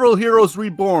Marvel Heroes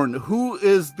Reborn, who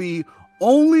is the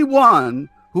only one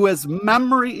who has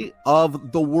memory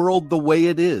of the world the way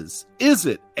it is? Is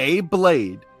it A,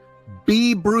 Blade,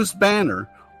 B, Bruce Banner,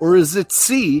 or is it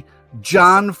C,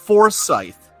 John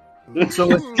Forsyth?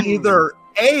 So it's either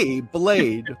A,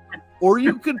 Blade, or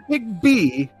you could pick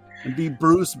B and be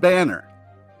Bruce Banner.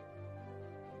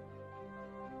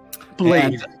 Blade.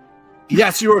 And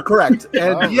yes, you were correct.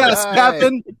 And yes,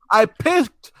 Kevin, I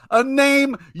picked a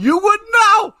name you would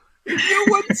know. You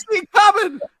wouldn't see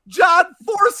coming. John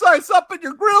Forsyth's up in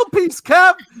your grill piece,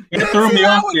 Kev.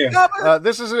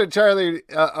 This is an entirely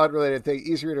unrelated thing.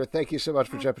 Easy Reader, thank you so much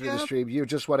for jumping in the stream. You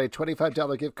just won a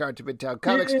 $25 gift card to Midtown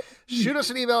Comics. Shoot us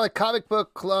an email at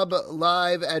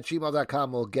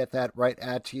comicbookclublive@gmail.com. We'll get that right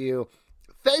at you.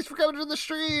 Thanks for coming to the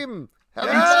stream.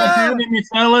 Thanks for having me,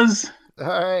 fellas. All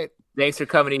right. Thanks for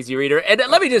coming, Easy Reader. And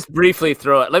let me just briefly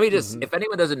throw it. Let me just, if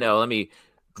anyone doesn't know, let me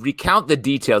recount the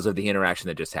details of the interaction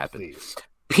that just happened. Please.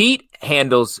 Pete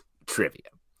handles trivia.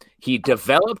 He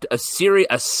developed a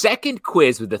second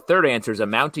quiz with the third answers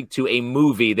amounting to a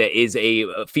movie that is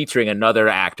featuring another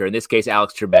actor, in this case,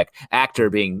 Alex Trebek, actor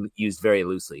being used very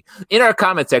loosely. In our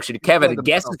comment section, Kevin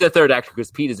guesses the third actor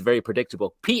because Pete is very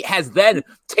predictable. Pete has then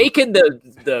taken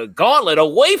the gauntlet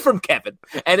away from Kevin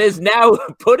and is now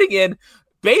putting in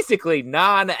basically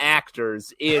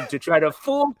non-actors in to try to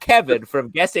fool Kevin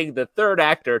from guessing the third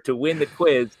actor to win the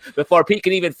quiz before Pete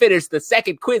can even finish the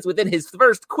second quiz within his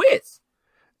first quiz.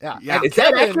 Yeah. Is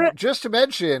Kevin, that accurate? just to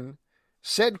mention,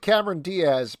 said Cameron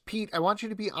Diaz, Pete, I want you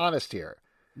to be honest here.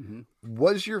 Mm-hmm.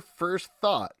 Was your first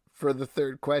thought for the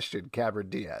third question Cameron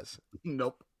Diaz?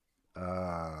 Nope.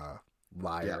 Liar.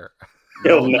 Yeah.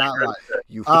 No, not lie.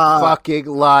 You fucking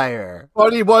liar.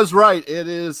 But he was right. It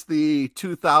is the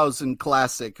 2000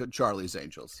 classic Charlie's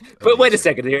Angels. But wait a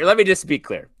second here. Let me just be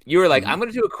clear. You were like, I'm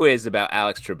going to do a quiz about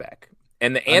Alex Trebek.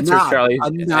 And the answer is Charlie's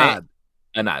Angels.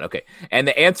 A nod, okay. And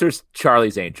the answer is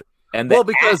Charlie's Angels. And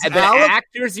the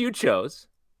actors you chose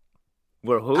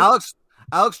were who? Alex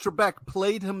Trebek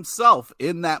played himself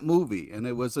in that movie, and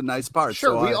it was a nice part.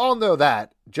 Sure, we all know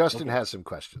that. Justin has some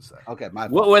questions, though. Okay, my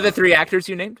fault. What were the three actors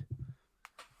you named?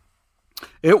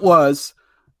 It was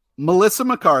Melissa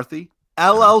McCarthy,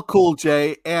 LL Cool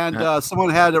J, and someone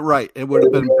had it right. It would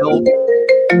have been Bill,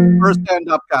 first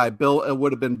stand-up guy. Bill. It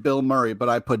would have been Bill Murray, but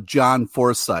I put John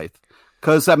Forsyth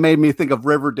because that made me think of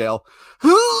Riverdale.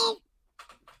 Pete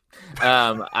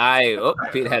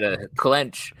had a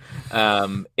clench.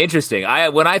 Interesting.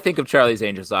 When I think of Charlie's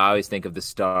Angels, I always think of the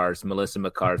stars, Melissa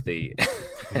McCarthy,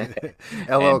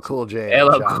 LL Cool J,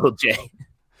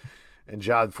 and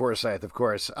John Forsyth, of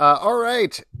course. All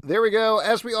right, there we go.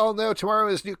 As we all know, tomorrow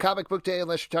is New Comic Book Day.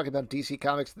 Unless you're talking about DC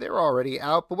Comics, they're already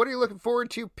out. But what are you looking forward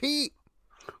to, Pete?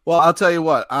 Well, I'll tell you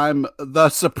what. The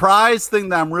surprise thing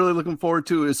that I'm really looking forward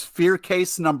to is Fear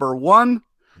Case number 1.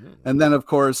 And then, of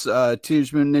course,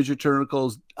 Teenage Mutant Ninja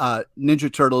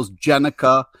Turtles,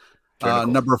 Jenica,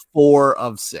 number 4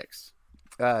 of 6.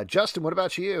 Justin, what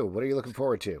about you? What are you looking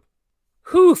forward to?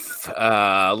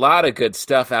 A lot of good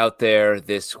stuff out there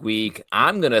this week.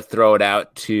 I'm going to throw it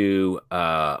out to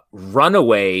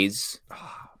Runaways.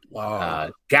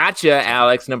 Gotcha,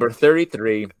 Alex, number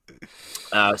 33.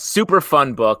 Super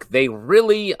fun book. They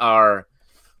really are.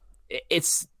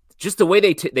 It's just the way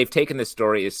they've taken this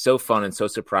story is so fun and so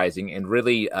surprising and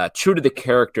really true to the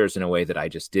characters in a way that I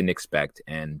just didn't expect.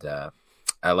 And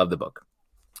I love the book.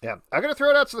 Yeah, I'm going to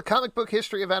throw it out to the Comic Book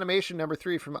History of Animation number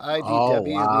 3 from IDW.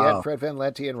 We had Fred Van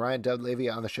Lente and Ryan Dunleavy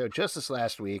on the show just this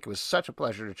last week. It was such a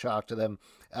pleasure to talk to them.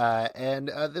 And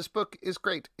this book is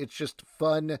great. It's just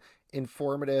fun,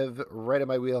 informative, right in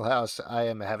my wheelhouse. I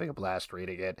am having a blast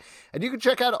reading it. And you can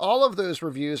check out all of those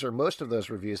reviews, or most of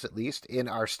those reviews at least, in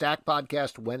our Stack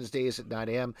podcast Wednesdays at 9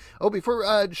 a.m. Oh, before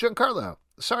Giancarlo,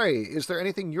 sorry, is there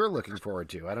anything you're looking forward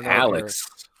to? I don't know. Alex.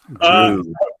 How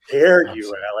dare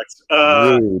you, Alex?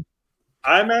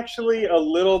 I'm actually a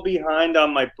little behind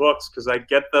on my books because I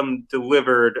get them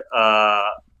delivered.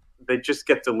 They just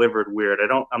get delivered weird.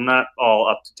 I'm not all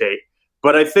up to date,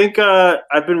 but I think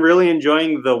I've been really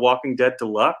enjoying the Walking Dead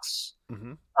Deluxe.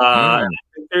 Mm-hmm. I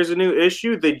think there's a new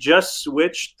issue. They just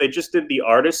switched. They just did the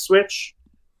artist switch,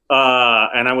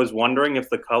 and I was wondering if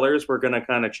the colors were going to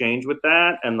kind of change with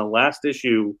that. And the last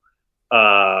issue,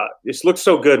 this looks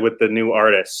so good with the new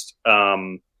artist.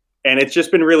 And it's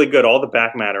just been really good. All the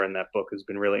back matter in that book has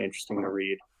been really interesting to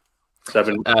read. So I've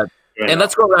been, and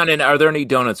let's go around. And are there any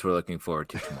donuts we're looking forward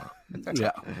to tomorrow?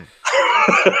 Yeah.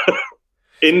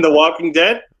 In The Walking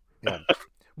Dead? Yeah.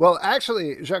 Well,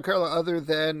 actually, Giancarlo, other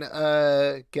than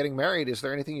getting married, is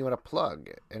there anything you want to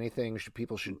plug? Anything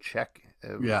people should check,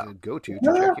 go to check you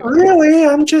out? Really,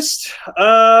 I'm just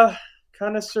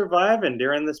kind of surviving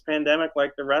during this pandemic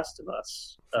like the rest of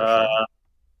us. Sure.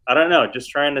 I don't know, just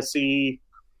trying to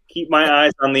keep my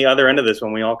eyes on the other end of this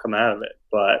when we all come out of it.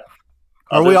 But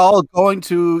are we all going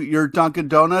to your Dunkin'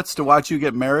 Donuts to watch you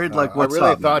get married? Like, what's I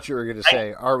really up, thought you were going to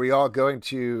say, are we all going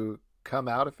to come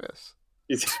out of this?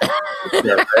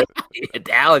 Yeah, right?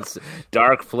 Alex,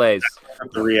 dark place.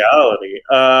 The reality.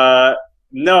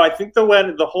 No, I think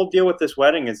the whole deal with this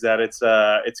wedding is that it's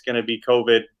going to be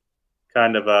COVID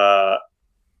kind of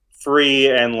free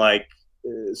and like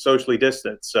socially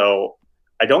distant. So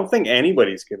I don't think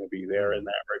anybody's going to be there in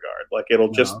that regard. Like it'll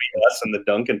just be us and the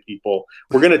Dunkin' people.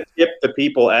 We're going to tip the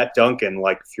people at Dunkin'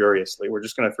 like furiously. We're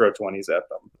just going to throw 20s at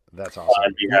them. That's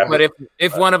awesome. But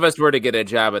if one of us were to get a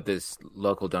job at this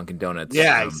local Dunkin' Donuts,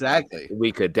 exactly,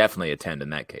 we could definitely attend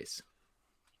in that case.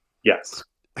 Yes.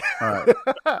 All right.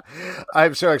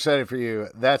 I'm so excited for you.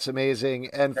 That's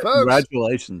amazing. And folks,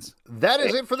 congratulations. That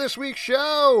is it for this week's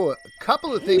show. A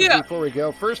couple of things before we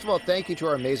go. First of all, thank you to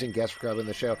our amazing guests for coming on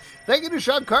the show. Thank you to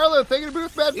Giancarlo. Thank you to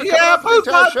Boothman for coming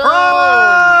on the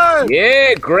show.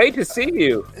 Yeah, great to see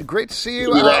you. Great to see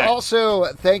you. Also,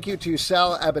 thank you to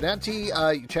Sal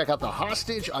Abbinanti. You check out The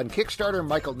Hostage on Kickstarter,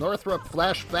 Michael Northrop,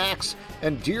 Flashbacks,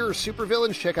 and Dear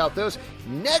Supervillains. Check out those.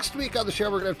 Next week on the show,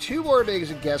 we're going to have two more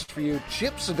amazing guests for you.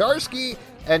 Chip Zdarsky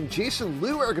and Jason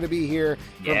Liu are going to be here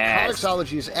from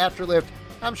Comicsology's Afterlift.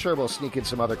 I'm sure we'll sneak in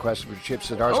some other questions for Chip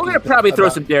Zdarsky. We're going to probably throw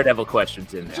some Daredevil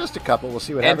questions in there. Just a couple. We'll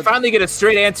see what happens. And finally get a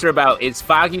straight answer about, is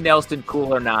Foggy Nelson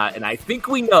cool or not? And I think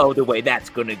we know the way that's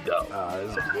going to go.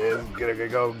 It's going to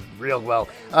go real well.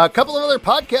 A couple of other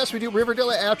podcasts. We do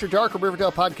Riverdale After Dark. Our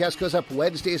Riverdale podcast goes up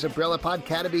Wednesdays. Umbrella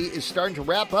Podcademy is starting to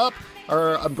wrap up.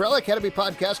 Our Umbrella Academy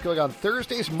podcast going on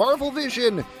Thursdays. Marvel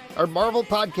Vision, our Marvel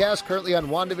podcast, currently on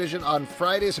WandaVision on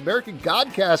Fridays. American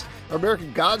Godcast, our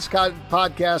American Gods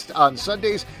podcast on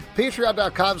Sundays.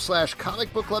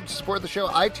 Patreon.com/Comic Book Club to support the show.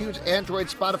 iTunes, Android,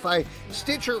 Spotify,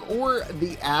 Stitcher, or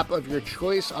the app of your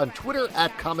choice. On Twitter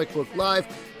 @Comic Book Live.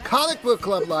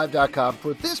 ComicBookClubLive.com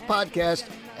for this podcast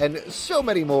and so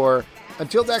many more.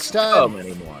 Until next time. So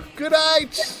many more. Good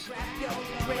night.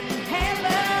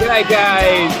 Good night,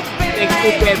 guys. Thanks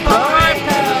for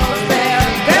being